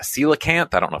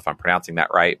coelacanth. I don't know if I'm pronouncing that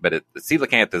right, but the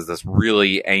coelacanth is this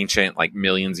really ancient, like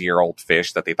millions-year-old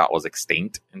fish that they thought was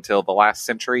extinct until the last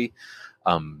century.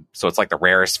 So it's like the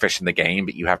rarest fish in the game,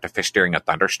 but you have to fish during a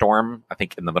thunderstorm, I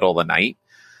think in the middle of the night.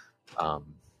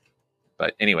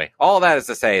 But anyway, all that is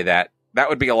to say that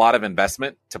would be a lot of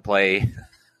investment to play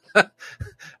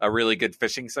a really good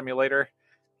fishing simulator.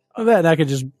 Well, that I could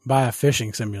just buy a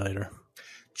fishing simulator.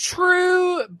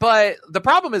 True, but the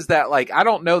problem is that like I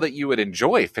don't know that you would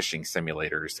enjoy fishing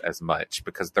simulators as much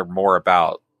because they're more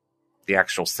about the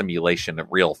actual simulation of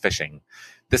real fishing.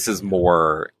 This is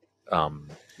more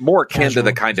akin to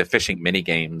the kind of fishing mini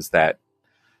games that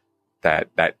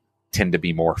tend to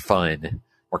be more fun,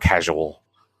 more casual.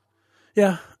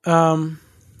 Yeah.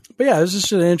 But yeah, this is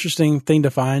just an interesting thing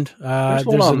to find. There's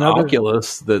one on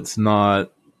Oculus that's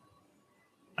not.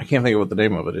 I can't think of what the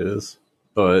name of it is,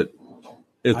 but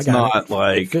it's not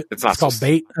like it's not called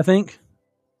Bait, I think.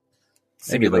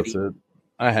 Maybe that's it.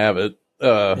 I have it.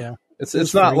 Yeah.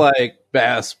 It's not like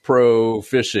Bass Pro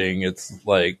Fishing. It's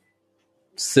like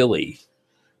silly,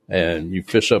 and you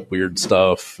fish up weird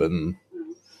stuff. And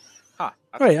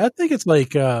wait, I think it's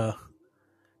like no,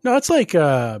 it's like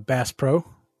Bass Pro.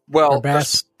 Well,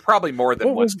 Bass. Probably more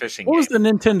than one fishing. What was the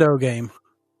Nintendo game?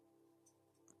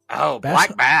 Oh,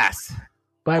 Black Bass.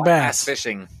 Black Bass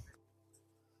fishing.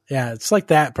 Yeah, it's like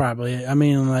that probably. I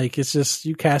mean, like it's just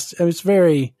you cast. It's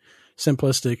very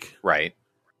simplistic, right?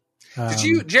 Did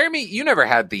you, Jeremy? You never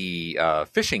had the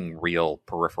fishing reel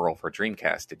peripheral for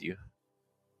Dreamcast, did you?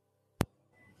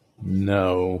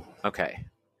 No. Okay,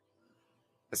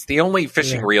 it's the only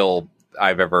fishing reel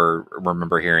I've ever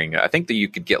remember hearing. I think that you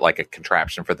could get like a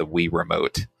contraption for the Wii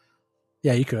remote.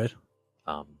 Yeah, you could.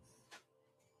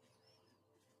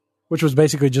 Which was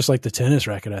basically just like the tennis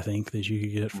racket, I think, that you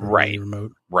could get from the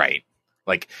remote. Right.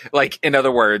 Like in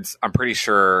other words, I'm pretty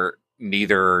sure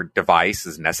neither device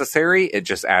is necessary. It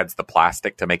just adds the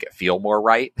plastic to make it feel more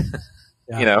right.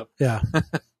 Yeah. You know? Yeah.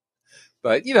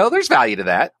 But, there's value to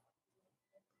that.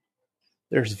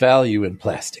 There's value in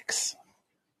plastics.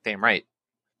 Damn right.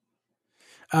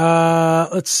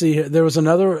 Let's see. There was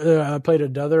another, I played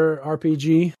another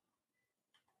RPG.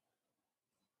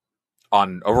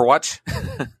 On Overwatch?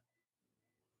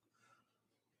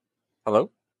 Hello,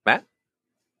 Matt?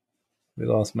 We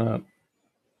lost Matt.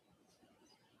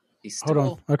 He's still...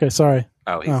 Hold on. Okay, sorry.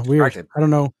 Oh, he's weird. distracted. I don't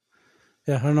know.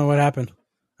 Yeah, I don't know what happened.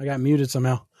 I got muted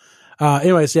somehow.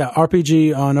 Anyways, yeah,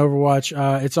 RPG on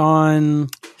Overwatch. It's on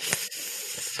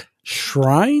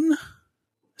Shrine.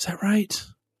 Is that right?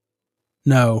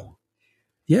 No.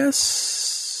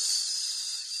 Yes.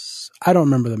 I don't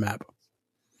remember the map.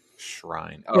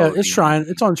 Shrine. Yeah, it's Shrine.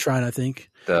 It's on Shrine, I think.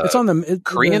 It's on the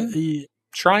Korean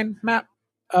Shrine map?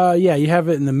 Yeah, you have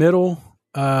it in the middle.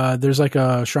 There's like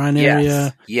a shrine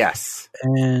area. Yes.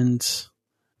 And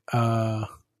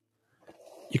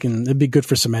it'd be good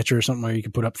for Symmetra or something where you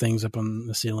can put up things up on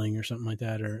the ceiling or something like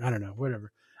that, or I don't know,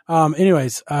 whatever.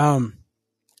 Anyways,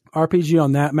 RPG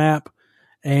on that map,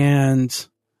 or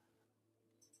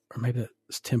maybe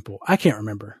that's Temple. I can't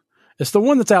remember. It's the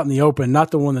one that's out in the open,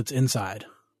 not the one that's inside.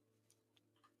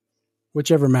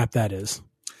 Whichever map that is.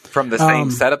 From the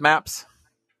same set of maps?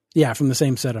 Yeah, from the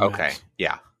same set of maps. Okay,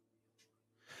 yeah.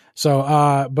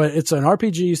 So, but it's an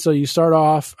RPG, so you start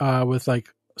off with like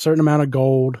a certain amount of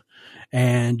gold,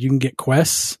 and you can get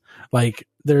quests. Like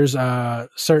there's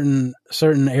certain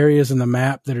areas in the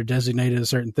map that are designated as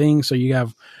certain things. So you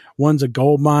have one's a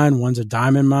gold mine, one's a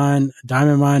diamond mine.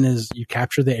 Diamond mine is you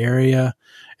capture the area,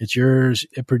 it's yours.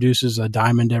 It produces a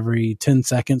diamond every 10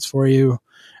 seconds for you,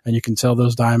 and you can sell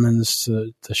those diamonds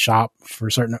to shop for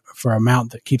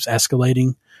amount that keeps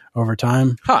escalating over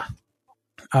time. Huh.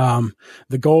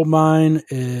 The gold mine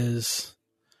is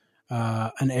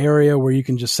an area where you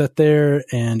can just sit there,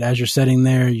 and as you're sitting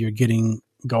there, you're getting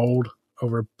gold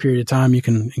over a period of time. You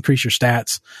can increase your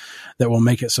stats that will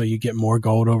make it so you get more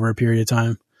gold over a period of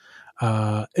time.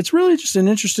 It's really just an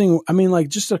interesting,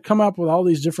 just to come up with all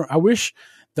these different, I wish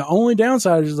the only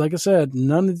downside is, like I said,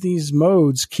 none of these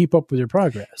modes keep up with your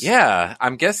progress. Yeah.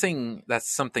 I'm guessing that's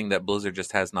something that Blizzard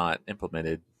just has not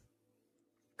implemented.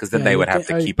 Because then they would have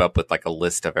to keep up with like a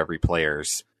list of every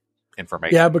player's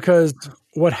information. Yeah, because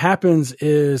what happens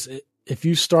is if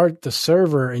you start the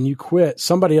server and you quit,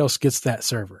 somebody else gets that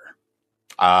server.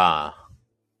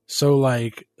 So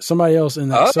like somebody else in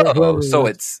that server. So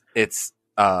it's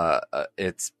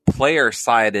player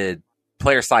side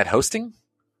hosting?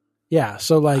 Yeah.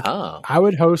 So like I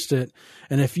would host it,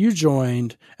 and if you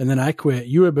joined and then I quit,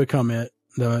 you would become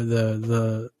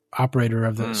the operator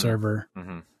of that server.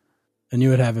 Mm-hmm. And you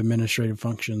would have administrative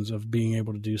functions of being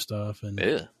able to do stuff. And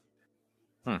it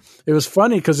was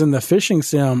funny because in the fishing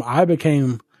sim, I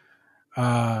became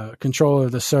controller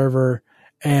of the server.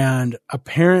 And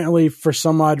apparently, for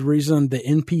some odd reason, the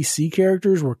NPC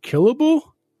characters were killable.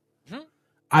 Mm-hmm.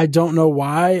 I don't know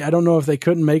why. I don't know if they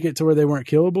couldn't make it to where they weren't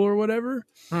killable or whatever.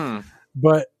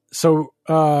 But so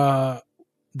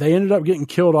they ended up getting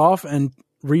killed off and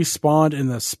respawned in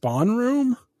the spawn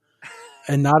room.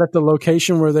 And not at the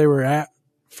location where they were at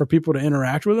for people to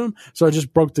interact with them. So it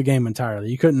just broke the game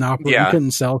entirely. You couldn't operate, you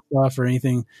couldn't sell stuff or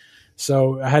anything.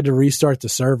 So I had to restart the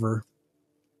server,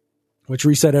 which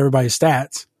reset everybody's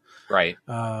stats. Right.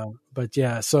 But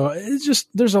yeah, so it's just,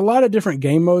 there's a lot of different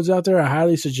game modes out there. I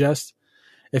highly suggest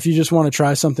if you just want to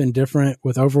try something different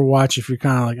with Overwatch, if you're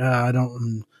kind of like,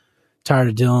 I'm tired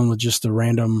of dealing with just the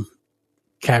random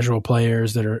casual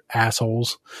players that are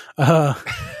assholes. Try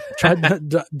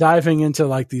diving into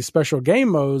like these special game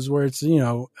modes where it's,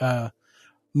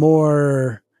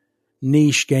 more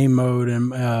niche game mode,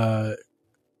 and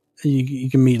you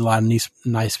can meet a lot of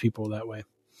nice people that way.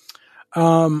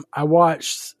 I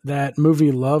watched that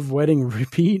movie Love, Wedding,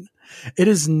 Repeat. It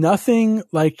is nothing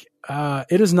like,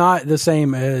 it is not the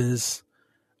same as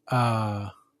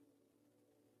Edge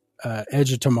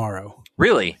of Tomorrow.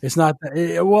 Really? It's not.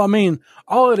 Well, I mean,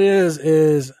 all it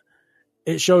is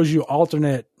it shows you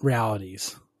alternate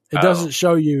realities. It doesn't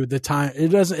show you the time.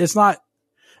 It's not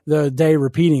the day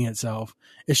repeating itself.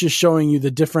 It's just showing you the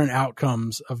different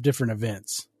outcomes of different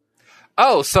events.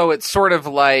 Oh, so it's sort of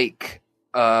like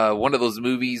one of those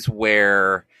movies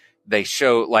where they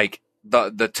show like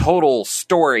the total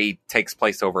story takes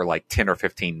place over like 10 or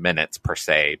 15 minutes per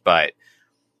se, but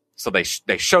so they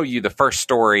show you the first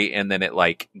story and then it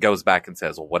like goes back and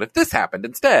says, well, what if this happened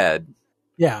instead?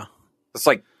 Yeah.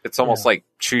 It's almost like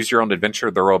Choose Your Own Adventure,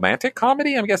 the romantic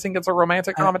comedy. I'm guessing it's a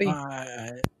romantic comedy.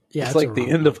 Yeah, it's like the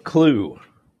end of Clue,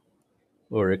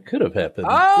 or it could have happened.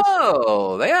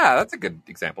 Oh, yeah, that's a good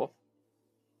example.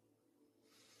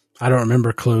 I don't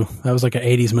remember Clue. That was like an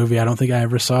 80s movie I don't think I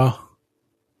ever saw.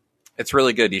 It's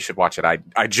really good. You should watch it.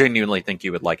 I genuinely think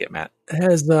you would like it, Matt. It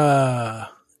has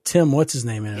Tim, what's his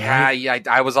name in it? Yeah, right? yeah.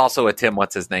 I was also a Tim.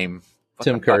 What's his name?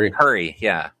 Tim Curry. Curry,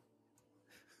 yeah.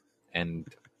 And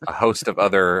a host of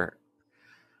other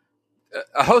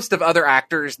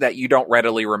actors that you don't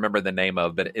readily remember the name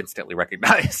of, but instantly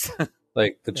recognize.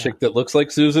 Like the chick that looks like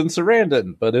Susan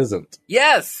Sarandon, but isn't.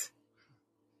 Yes,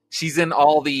 she's in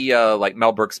all the like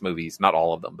Mel Brooks movies. Not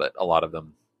all of them, but a lot of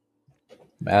them.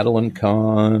 Madeline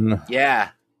Kahn. Yeah.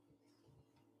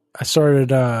 I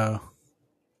started. I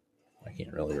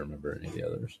can't really remember any of the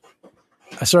others.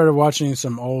 I started watching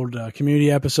some old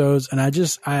Community episodes, and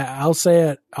I'll say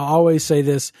it. I'll always say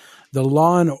this: the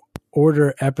Law and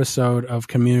Order episode of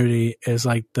Community is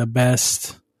like the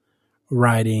best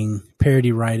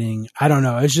parody writing. I don't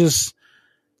know. It's just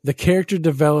the character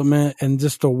development and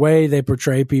just the way they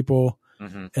portray people.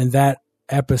 Mm-hmm. And that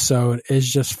episode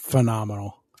is just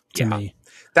phenomenal to me.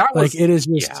 That was like it is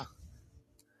just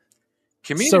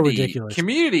Community, so ridiculous.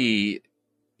 Community,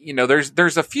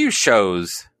 there's a few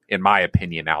shows, in my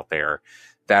opinion, out there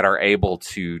that are able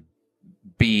to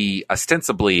be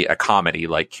ostensibly a comedy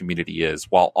like Community is,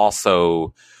 while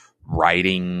also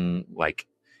writing like,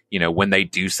 when they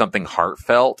do something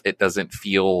heartfelt, it doesn't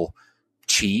feel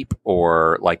cheap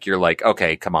or like you're like,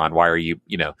 okay, come on, why are you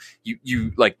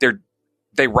like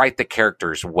they write the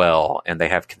characters well and they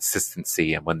have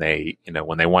consistency, and when they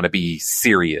want to be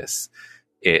serious,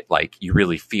 it like you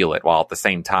really feel it, while at the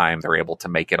same time they're able to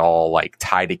make it all like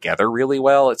tie together really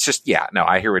well. It's just,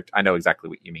 I hear it. I know exactly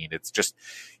what you mean. It's just,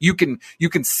 you can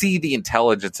see the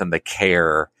intelligence and the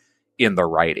care in the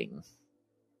writing.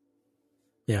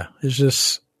 Yeah. It's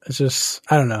just,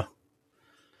 I don't know.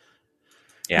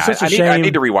 Yeah. I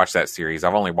need to rewatch that series.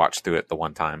 I've only watched through it the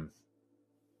one time.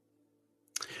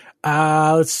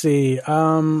 Let's see.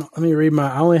 Let me read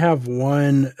I only have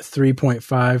one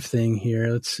 3.5 thing here.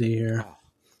 Let's see here.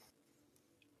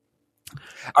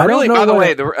 I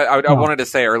wanted to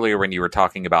say earlier when you were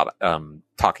talking about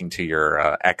talking to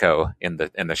your Echo in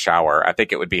the shower, I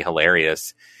think it would be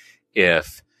hilarious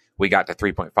if we got to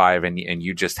 3.5 and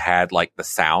you just had like the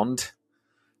sound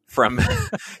from,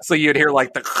 so you'd hear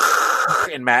like the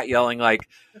and Matt yelling like,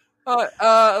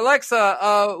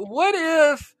 Alexa, what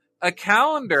if a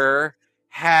calendar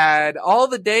had all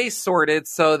the days sorted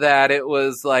so that it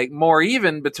was like more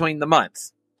even between the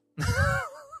months?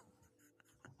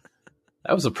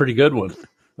 That was a pretty good one.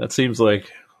 It sounds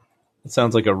like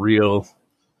a real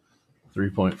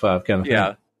 3.5 kind of thing.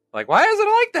 Yeah. Like, why is it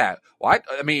like that? Why?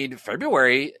 I mean,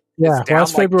 February is down like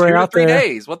February 2 or out 3 there.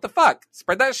 days. What the fuck?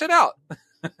 Spread that shit out.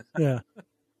 Yeah.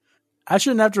 I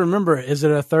shouldn't have to remember it. Is it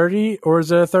a 30 or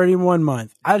is it a 31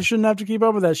 month? I shouldn't have to keep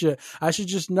up with that shit. I should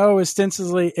just know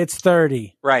ostensibly it's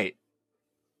 30. Right.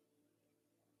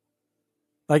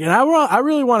 Like, and I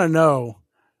really want to know.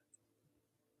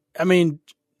 I mean,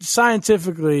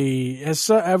 scientifically,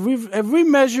 have we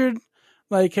measured?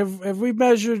 Like, have we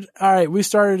measured? All right, we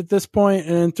started at this point,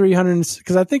 and then 300.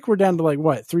 Because I think we're down to like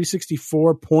what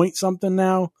 364 point something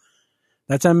now.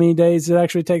 That's how many days it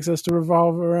actually takes us to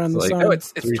revolve around the sun. No,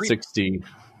 it's 360.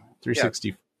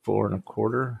 364 and a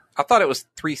quarter. I thought it was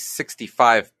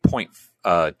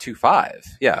 365.25.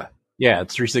 Yeah, Yeah,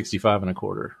 it's 365 and a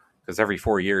quarter. because every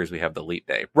 4 years we have the leap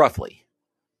day, roughly.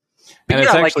 And Yeah,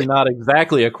 it's like actually not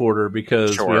exactly a quarter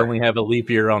because we Sure. only have a leap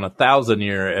year on 1,000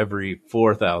 year every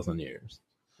 4,000 years.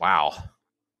 Wow.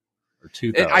 Or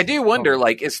 2,000. I do wonder,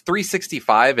 like, is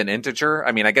 365 an integer?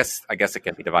 I mean, I guess it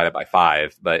can be divided by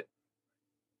 5, but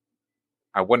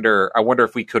I wonder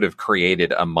if we could have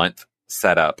created a month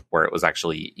setup where it was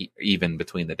actually even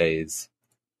between the days.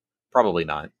 Probably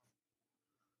not.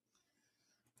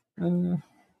 I'm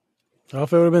Well,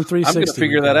 if it would have been 360, going to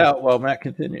figure that out while Matt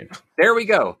continues. There we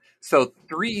go. So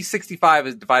 365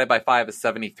 is divided by 5 is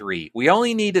 73. We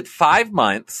only needed 5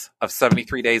 months of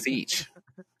 73 days each.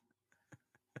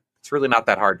 It's really not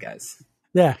that hard, guys.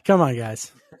 Yeah, come on,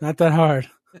 guys. Not that hard.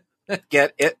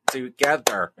 Get it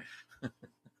together.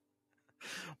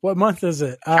 What month is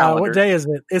it? Calendar. What day is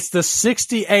it? It's the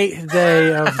 68th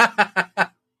day of.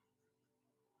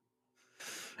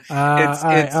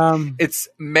 It's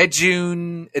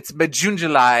mid-June. It's mid-June,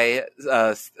 July,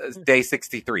 day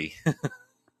 63.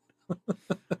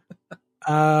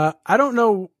 I don't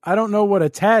know what a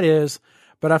tat is,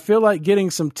 but I feel like getting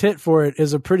some tit for it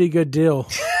is a pretty good deal.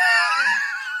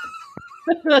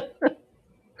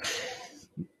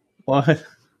 What?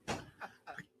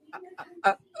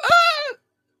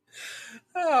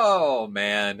 Oh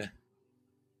man.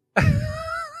 I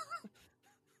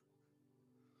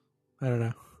don't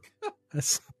know.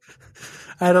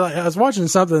 I was watching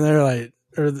something there, like,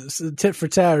 or tit for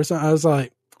tat or something. I was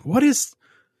like, what is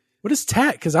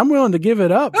tat? Because I'm willing to give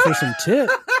it up for some tit.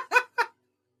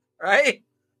 Right?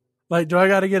 Like, do I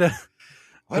got to get a?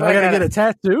 Do I got to get a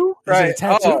tattoo? Is Right. it a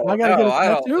tattoo? Oh, I got to no, get a I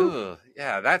don't- tattoo. ugh.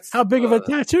 Yeah, that's How big of a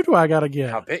tattoo do I got to get?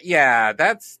 How big? Yeah,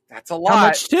 that's a lot. How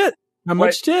much tit? How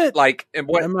much tit? Like, and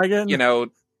what am I getting?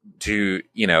 and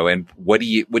what do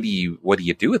you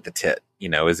do with the tit?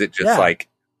 Is it just Yeah. like,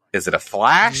 is it a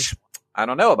flash? I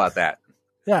don't know about that.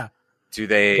 Yeah. Do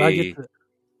they? Do I get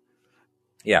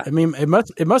Yeah. I mean, it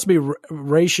must be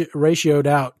ratioed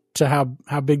out to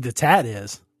how big the tat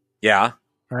is, Yeah.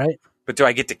 right? But do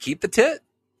I get to keep the tit?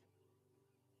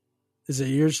 Is it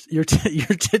your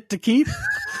tit to keep?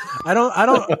 I don't Do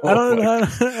I think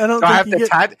have you to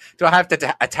get, do I have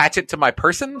to attach it to my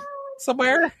person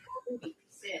somewhere?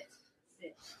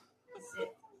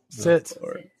 sit.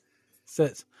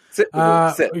 Sit.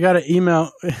 We got an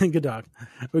email. Good dog.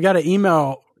 We got an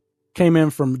email came in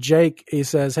from Jake. He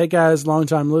says, "Hey guys,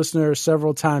 longtime listener,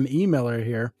 several time emailer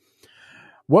here.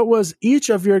 What was each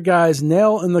of your guys'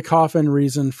 nail in the coffin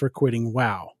reason for quitting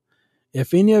WoW?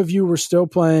 If any of you were still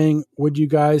playing, would you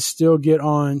guys still get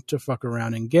on to fuck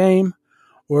around in game,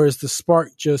 or is the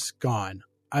spark just gone?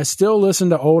 I still listen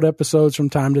to old episodes from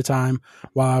time to time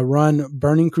while I run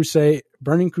Burning Crusade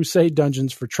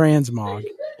dungeons for Transmog.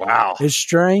 Wow. It's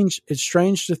strange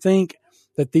to think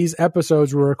that these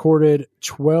episodes were recorded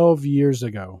 12 years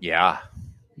ago. Yeah.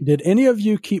 Did any of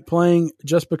you keep playing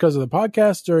just because of the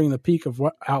podcast during the peak of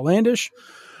Outlandish,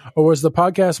 or was the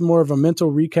podcast more of a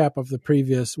mental recap of the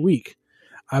previous week?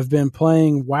 I've been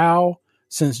playing WoW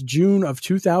since June of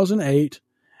 2008,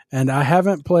 and I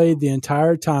haven't played the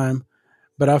entire time,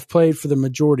 but I've played for the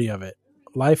majority of it.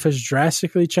 Life has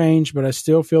drastically changed, but I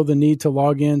still feel the need to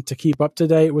log in to keep up to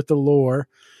date with the lore,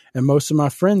 and most of my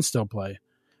friends still play.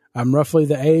 I'm roughly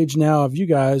the age now of you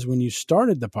guys when you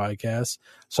started the podcast,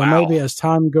 so Wow. maybe as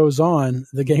time goes on,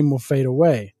 the game will fade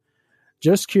away.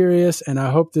 Just curious, and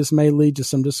I hope this may lead to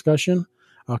some discussion.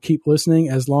 I'll keep listening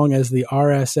as long as the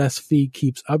RSS feed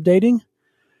keeps updating.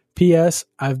 P.S.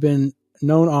 I've been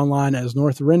known online as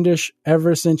North Rendish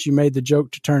ever since you made the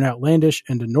joke to turn Outlandish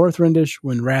into North Rendish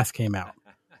when Wrath came out.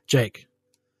 Jake.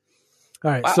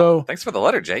 All right, Wow. so Thanks for the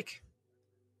letter, Jake.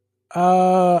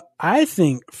 I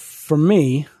think for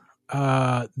me,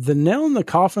 the nail in the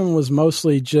coffin was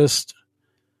mostly just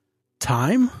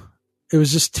time. It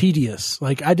was just tedious.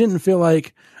 Like, I didn't feel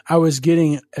like I was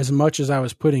getting as much as I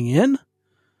was putting in.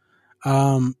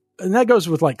 And that goes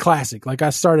with like Classic. Like, I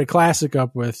started Classic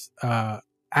up with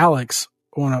Alex,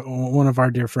 one of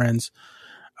our dear friends,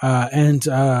 and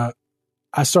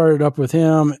I started up with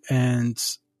him and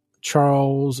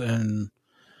Charles, and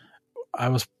I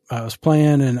was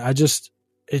playing, and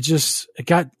it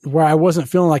got where I wasn't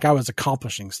feeling like I was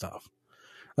accomplishing stuff.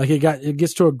 Like, it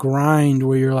gets to a grind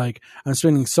where you're like, I'm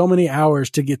spending so many hours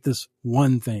to get this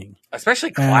one thing.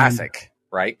 Especially Classic,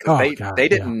 right? Because they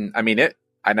didn't. I mean,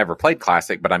 I never played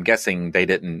Classic, but I'm guessing they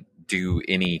didn't do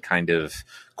any kind of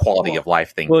quality of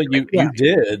life thing. Well, you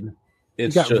did.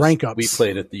 It's got just rank ups. we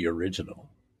played at the original.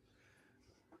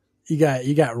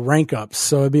 you got rank ups.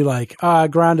 So it'd be like, I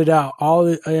grounded out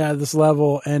this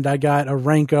level, and I got a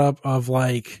rank up of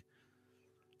like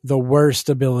the worst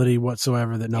ability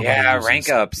whatsoever that nobody uses. Rank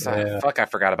ups. Yeah. Fuck, I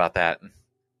forgot about that.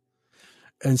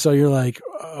 And so you're like,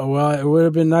 well, it would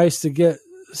have been nice to get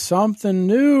something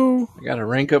new. I got a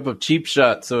rank up of cheap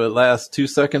shot so it lasts 2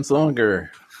 seconds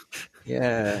longer.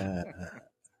 Yeah.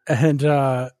 And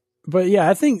but yeah,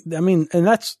 I mean, and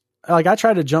that's like, I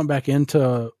tried to jump back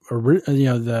into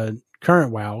the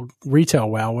current WoW, retail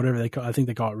WoW, whatever they call. I think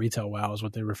they call it retail WoW is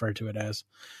what they refer to it as.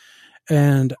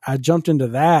 And I jumped into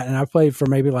that, and I played for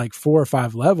maybe like 4 or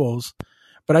 5 levels,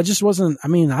 but I just wasn't. I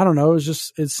mean, I don't know.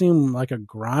 It seemed like a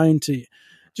grind to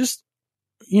just,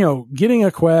 getting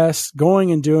a quest,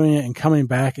 going and doing it, and coming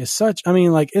back is such. I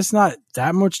mean, like, it's not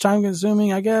that much time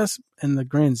consuming, I guess, in the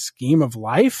grand scheme of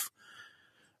life.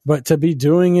 But to be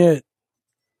doing it,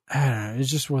 I don't know, it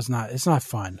just was not. It's not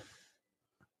fun.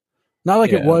 Not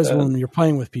like it was when you're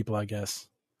playing with people, I guess.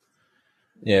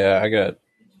 Yeah, I got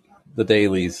the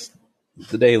dailies.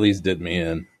 The dailies did me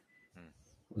in.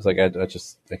 It was like I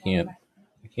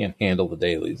can't handle the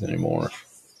dailies anymore.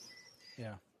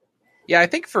 Yeah. Yeah, I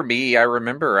think for me, I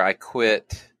remember I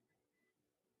quit.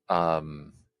 I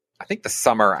think the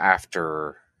summer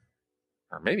after,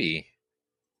 or maybe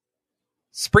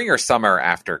spring or summer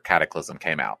after Cataclysm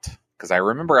came out, because I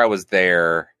remember I was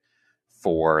there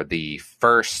for the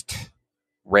first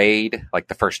raid, like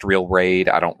the first real raid.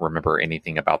 I don't remember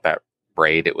anything about that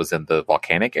raid. It was in the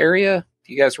volcanic area.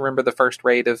 Do you guys remember the first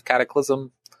raid of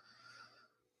Cataclysm?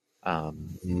 I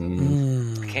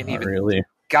can't even really.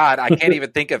 God, I can't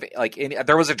even think of like any.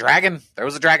 There was a dragon. There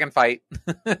was a dragon fight.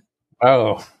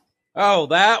 Oh,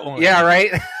 that one. Yeah,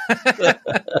 right.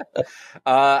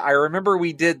 I remember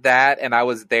we did that, and I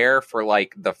was there for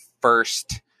like the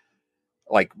first,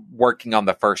 like working on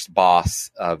the first boss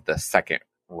of the second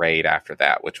raid after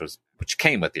that, which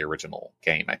came with the original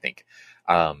game, I think.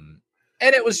 And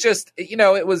it was just,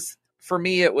 it was, for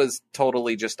me, it was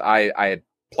totally just, I had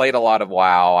played a lot of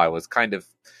WoW. I was kind of,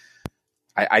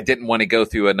 I didn't want to go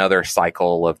through another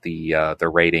cycle of the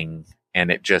raiding,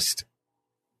 and it just,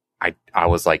 I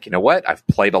was like, you know what? I've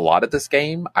played a lot of this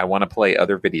game. I want to play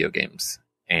other video games.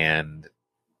 And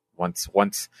once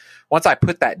I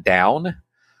put that down,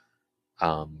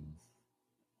 I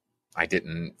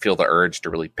didn't feel the urge to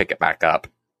really pick it back up.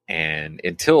 And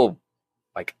until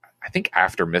like, I think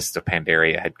after Mists of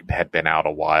Pandaria had been out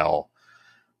a while,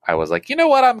 I was like, you know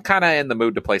what? I'm kind of in the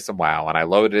mood to play some WoW. And I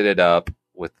loaded it up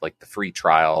with like the free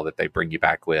trial that they bring you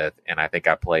back with. And I think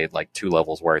I played like 2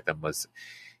 levels worth, and was,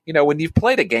 when you've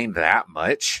played a game that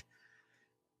much,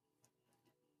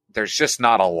 there's just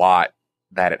not a lot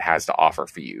that it has to offer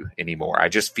for you anymore. I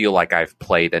just feel like I've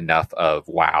played enough of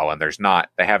WoW, and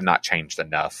they have not changed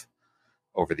enough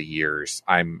over the years.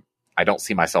 I don't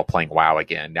see myself playing WoW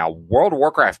again. Now, World of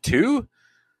Warcraft 2,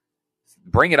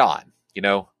 bring it on,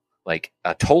 like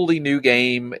a totally new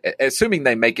game, assuming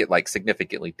they make it like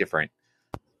significantly different.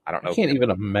 I don't know. I can't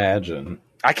even imagine.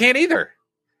 I can't either.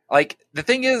 Like, the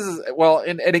thing is, well,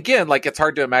 and again, like, it's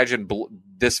hard to imagine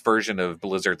this version of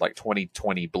Blizzard, like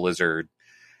 2020 Blizzard.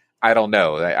 I don't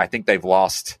know. I think they've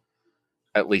lost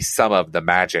at least some of the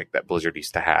magic that Blizzard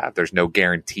used to have. There's no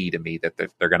guarantee to me that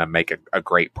they're going to make a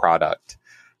great product,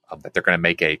 that they're going to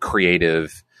make a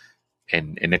creative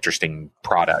and an interesting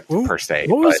product per se.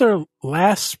 What was their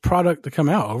last product to come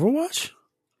out? Overwatch?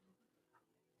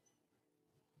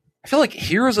 I feel like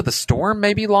Heroes of the Storm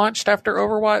maybe launched after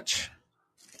Overwatch.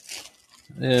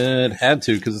 It had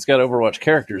to, because it's got Overwatch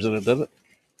characters in it, doesn't it?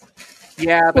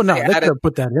 Yeah, but they could have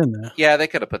put that in there. Yeah, they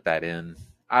could have put that in.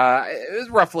 It was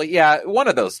roughly, one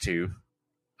of those two.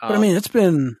 But I mean, it's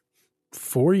been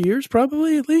 4 years,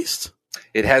 probably, at least.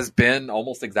 It has been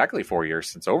almost exactly 4 years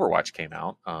since Overwatch came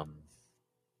out. And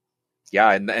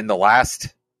the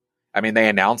last, I mean, they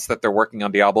announced that they're working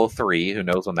on Diablo 3. Who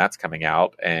knows when that's coming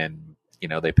out? And,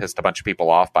 they pissed a bunch of people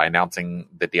off by announcing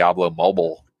the Diablo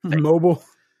mobile thing. Mobile.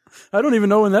 I don't even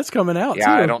know when that's coming out.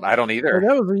 Yeah, too. I don't either.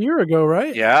 That was a year ago,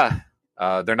 right? Yeah.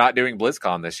 They're not doing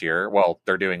BlizzCon this year. Well,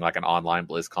 they're doing like an online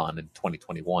BlizzCon in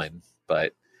 2021,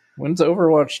 but when's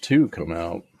Overwatch 2 come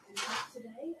out?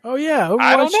 Oh yeah, Overwatch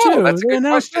I don't know. 2. That's a They good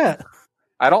announced question. that.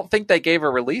 I don't think they gave a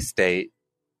release date.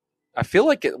 I feel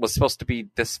like it was supposed to be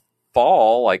this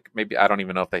fall. Like, maybe, I don't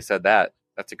even know if they said that.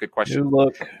 That's a good question. New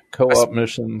look, co-op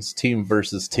missions, team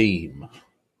versus team.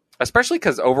 Especially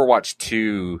because Overwatch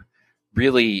 2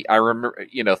 really, I remember,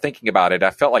 thinking about it,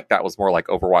 I felt like that was more like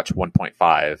Overwatch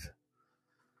 1.5.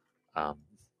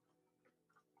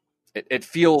 It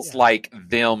feels like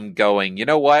them going, you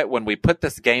know what, when we put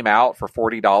this game out for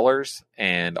 $40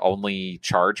 and only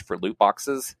charge for loot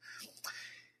boxes,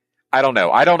 I don't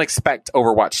know. I don't expect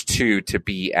Overwatch 2 to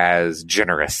be as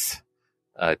generous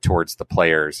towards the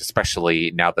players,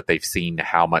 especially now that they've seen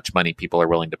how much money people are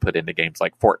willing to put into games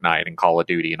like Fortnite and Call of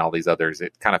Duty and all these others.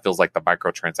 It kind of feels like the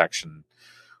microtransaction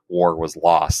war was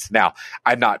lost. Now,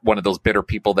 I'm not one of those bitter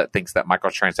people that thinks that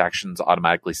microtransactions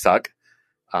automatically suck.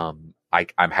 I'm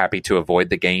happy to avoid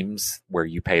the games where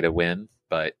you pay to win,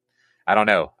 but I don't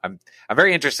know. I'm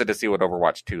very interested to see what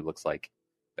Overwatch 2 looks like.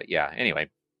 But yeah,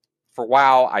 anyway, for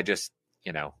WoW, I just,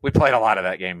 we played a lot of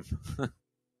that game.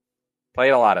 Played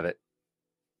a lot of it.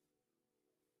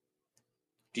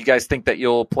 Do you guys think that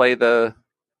you'll play the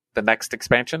next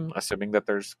expansion, assuming that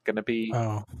there's going to be?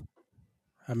 Oh,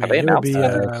 I mean, they it would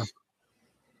announced be.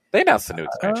 They announced a new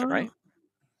expansion, right?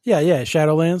 Yeah,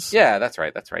 Shadowlands. Yeah, that's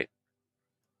right. That's right.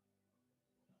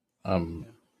 I'm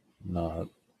not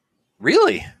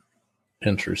Really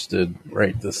interested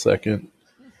right this second.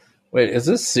 Wait, is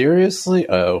this seriously?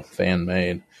 Oh, fan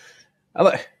made.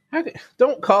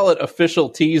 Don't call it official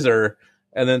teaser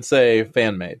and then say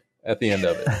fan made at the end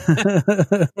of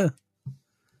it.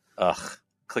 Ugh,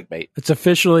 clickbait. It's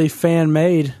officially fan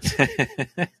made.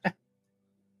 It's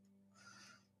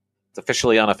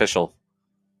officially unofficial.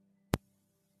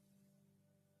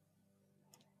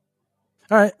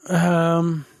 All right.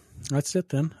 That's it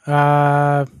then.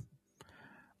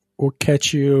 We'll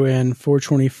catch you in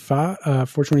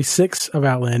 426 of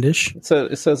Outlandish.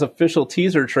 It says official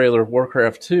teaser trailer of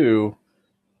Warcraft 2.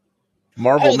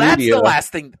 Marvel that's Media. the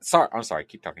last thing. Sorry, I'm sorry.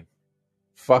 Keep talking.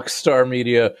 Foxstar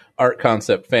Media art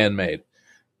concept fan made.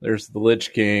 There's the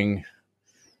Lich King.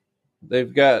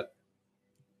 They've got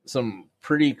some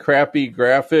pretty crappy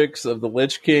graphics of the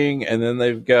Lich King, and then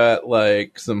they've got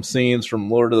like some scenes from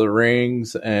Lord of the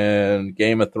Rings and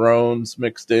Game of Thrones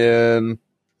mixed in.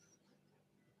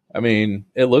 I mean,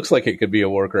 it looks like it could be a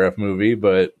Warcraft movie,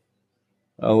 but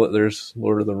there's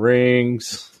Lord of the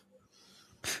Rings.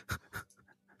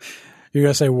 You're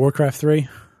going to say Warcraft 3?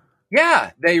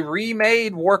 Yeah, they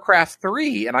remade Warcraft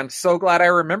 3, and I'm so glad I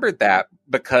remembered that,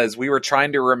 because we were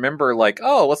trying to remember, like,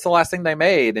 oh, what's the last thing they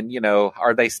made? And,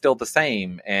 are they still the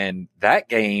same? And that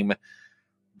game,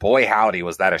 boy howdy,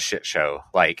 was that a shit show.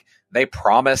 Like, they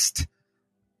promised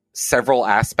several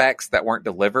aspects that weren't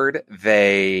delivered.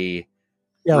 They...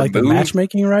 Yeah, like the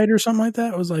matchmaking right or something like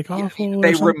that was like awful.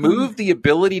 They removed the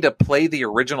ability to play the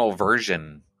original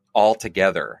version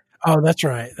altogether. Oh, that's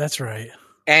right. That's right.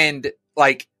 And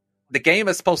like the game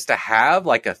is supposed to have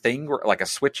like a thing where, like a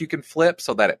switch you can flip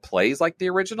so that it plays like the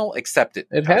original, except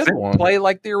it has one play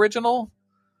like the original.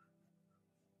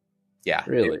 Yeah,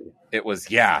 really. It was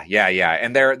yeah.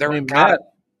 And they're Matt,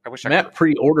 I wish Matt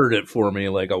pre-ordered it for me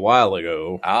like a while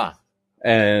ago.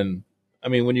 And I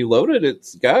mean, when you load it,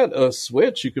 it's got a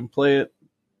switch. You can play it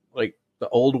like the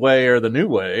old way or the new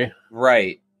way.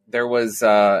 Right. There was,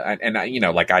 I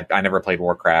never played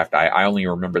Warcraft. I only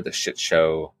remember the shit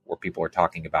show where people are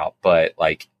talking about, but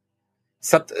like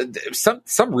some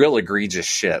real egregious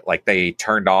shit. Like they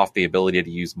turned off the ability to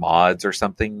use mods or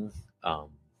something.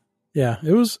 Yeah,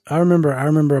 it was. I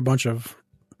remember a bunch of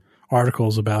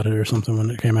articles about it or something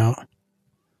when it came out.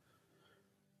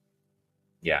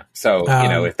 Yeah. So,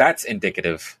 if that's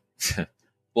indicative,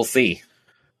 we'll see.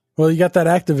 Well, you got that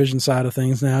Activision side of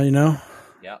things now,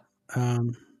 Yeah.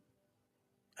 And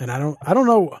I don't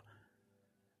know.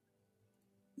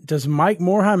 Does Mike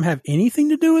Morhaime have anything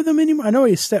to do with them anymore? I know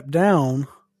he stepped down.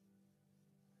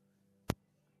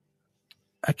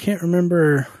 I can't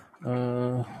remember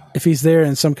if he's there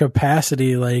in some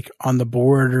capacity, like on the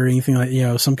board or anything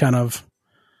like, some kind of,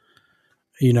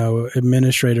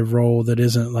 administrative role that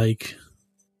isn't like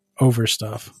over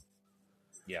stuff.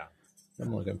 Yeah.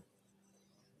 I'm looking.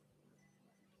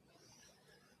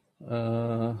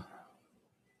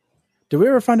 Did we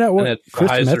ever find out what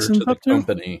Chris Metzen up to?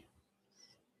 Company.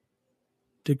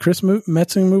 Did Chris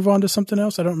Metzen move on to something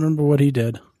else? I don't remember what he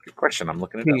did. Good question. I'm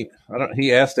looking it up.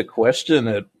 He asked a question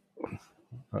at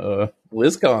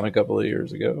BlizzCon a couple of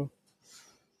years ago.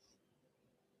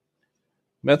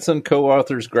 Metzen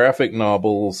co-authors graphic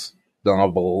novels,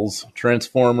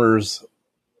 Transformers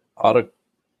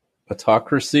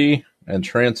Autocracy, and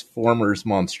Transformers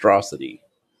Monstrosity.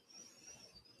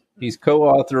 He's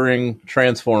co-authoring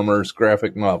Transformers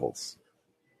graphic novels.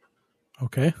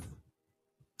 Okay.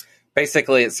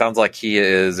 Basically, it sounds like he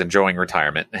is enjoying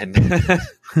retirement and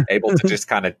able to just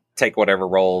kind of take whatever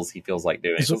roles he feels like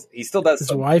doing. He still does.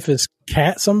 His wife is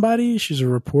Kat somebody. She's a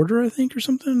reporter, I think, or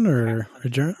something, or a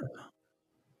journalist.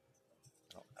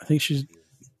 I think she's...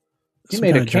 He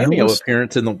made a cameo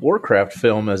appearance in the Warcraft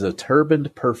film as a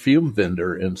turbaned perfume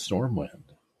vendor in Stormwind.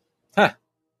 Huh.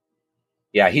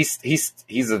 Yeah, he's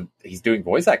doing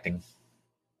voice acting.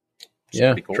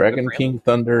 Yeah, pretty cool. Dragon Good for him. King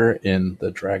Thunder and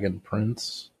the Dragon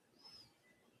Prince.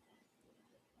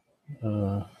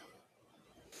 All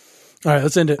right,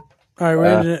 let's end it. All right, we're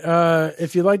ending it.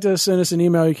 If you'd like to send us an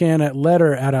email, you can at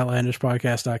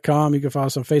letter@outlandishpodcast.com. You can follow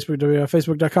us on Facebook,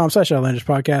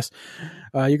 facebook.com/outlandishpodcast.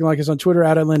 You can like us on Twitter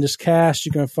 @outlandishcast.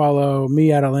 You can follow me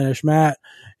 @outlandishmatt.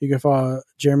 You can follow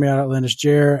Jeremy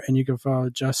 @outlandishjer, and you can follow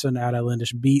Justin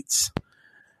 @outlandishbeats.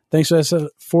 Thanks for us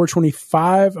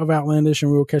 425 of Outlandish,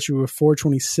 and we will catch you with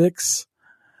 426.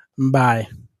 Bye.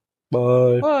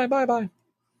 Bye. Bye, bye, bye.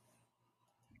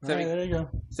 All right, there you go.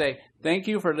 Say, thank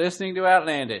you for listening to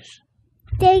Outlandish.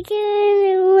 Thank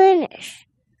you, winners.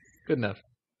 Good enough.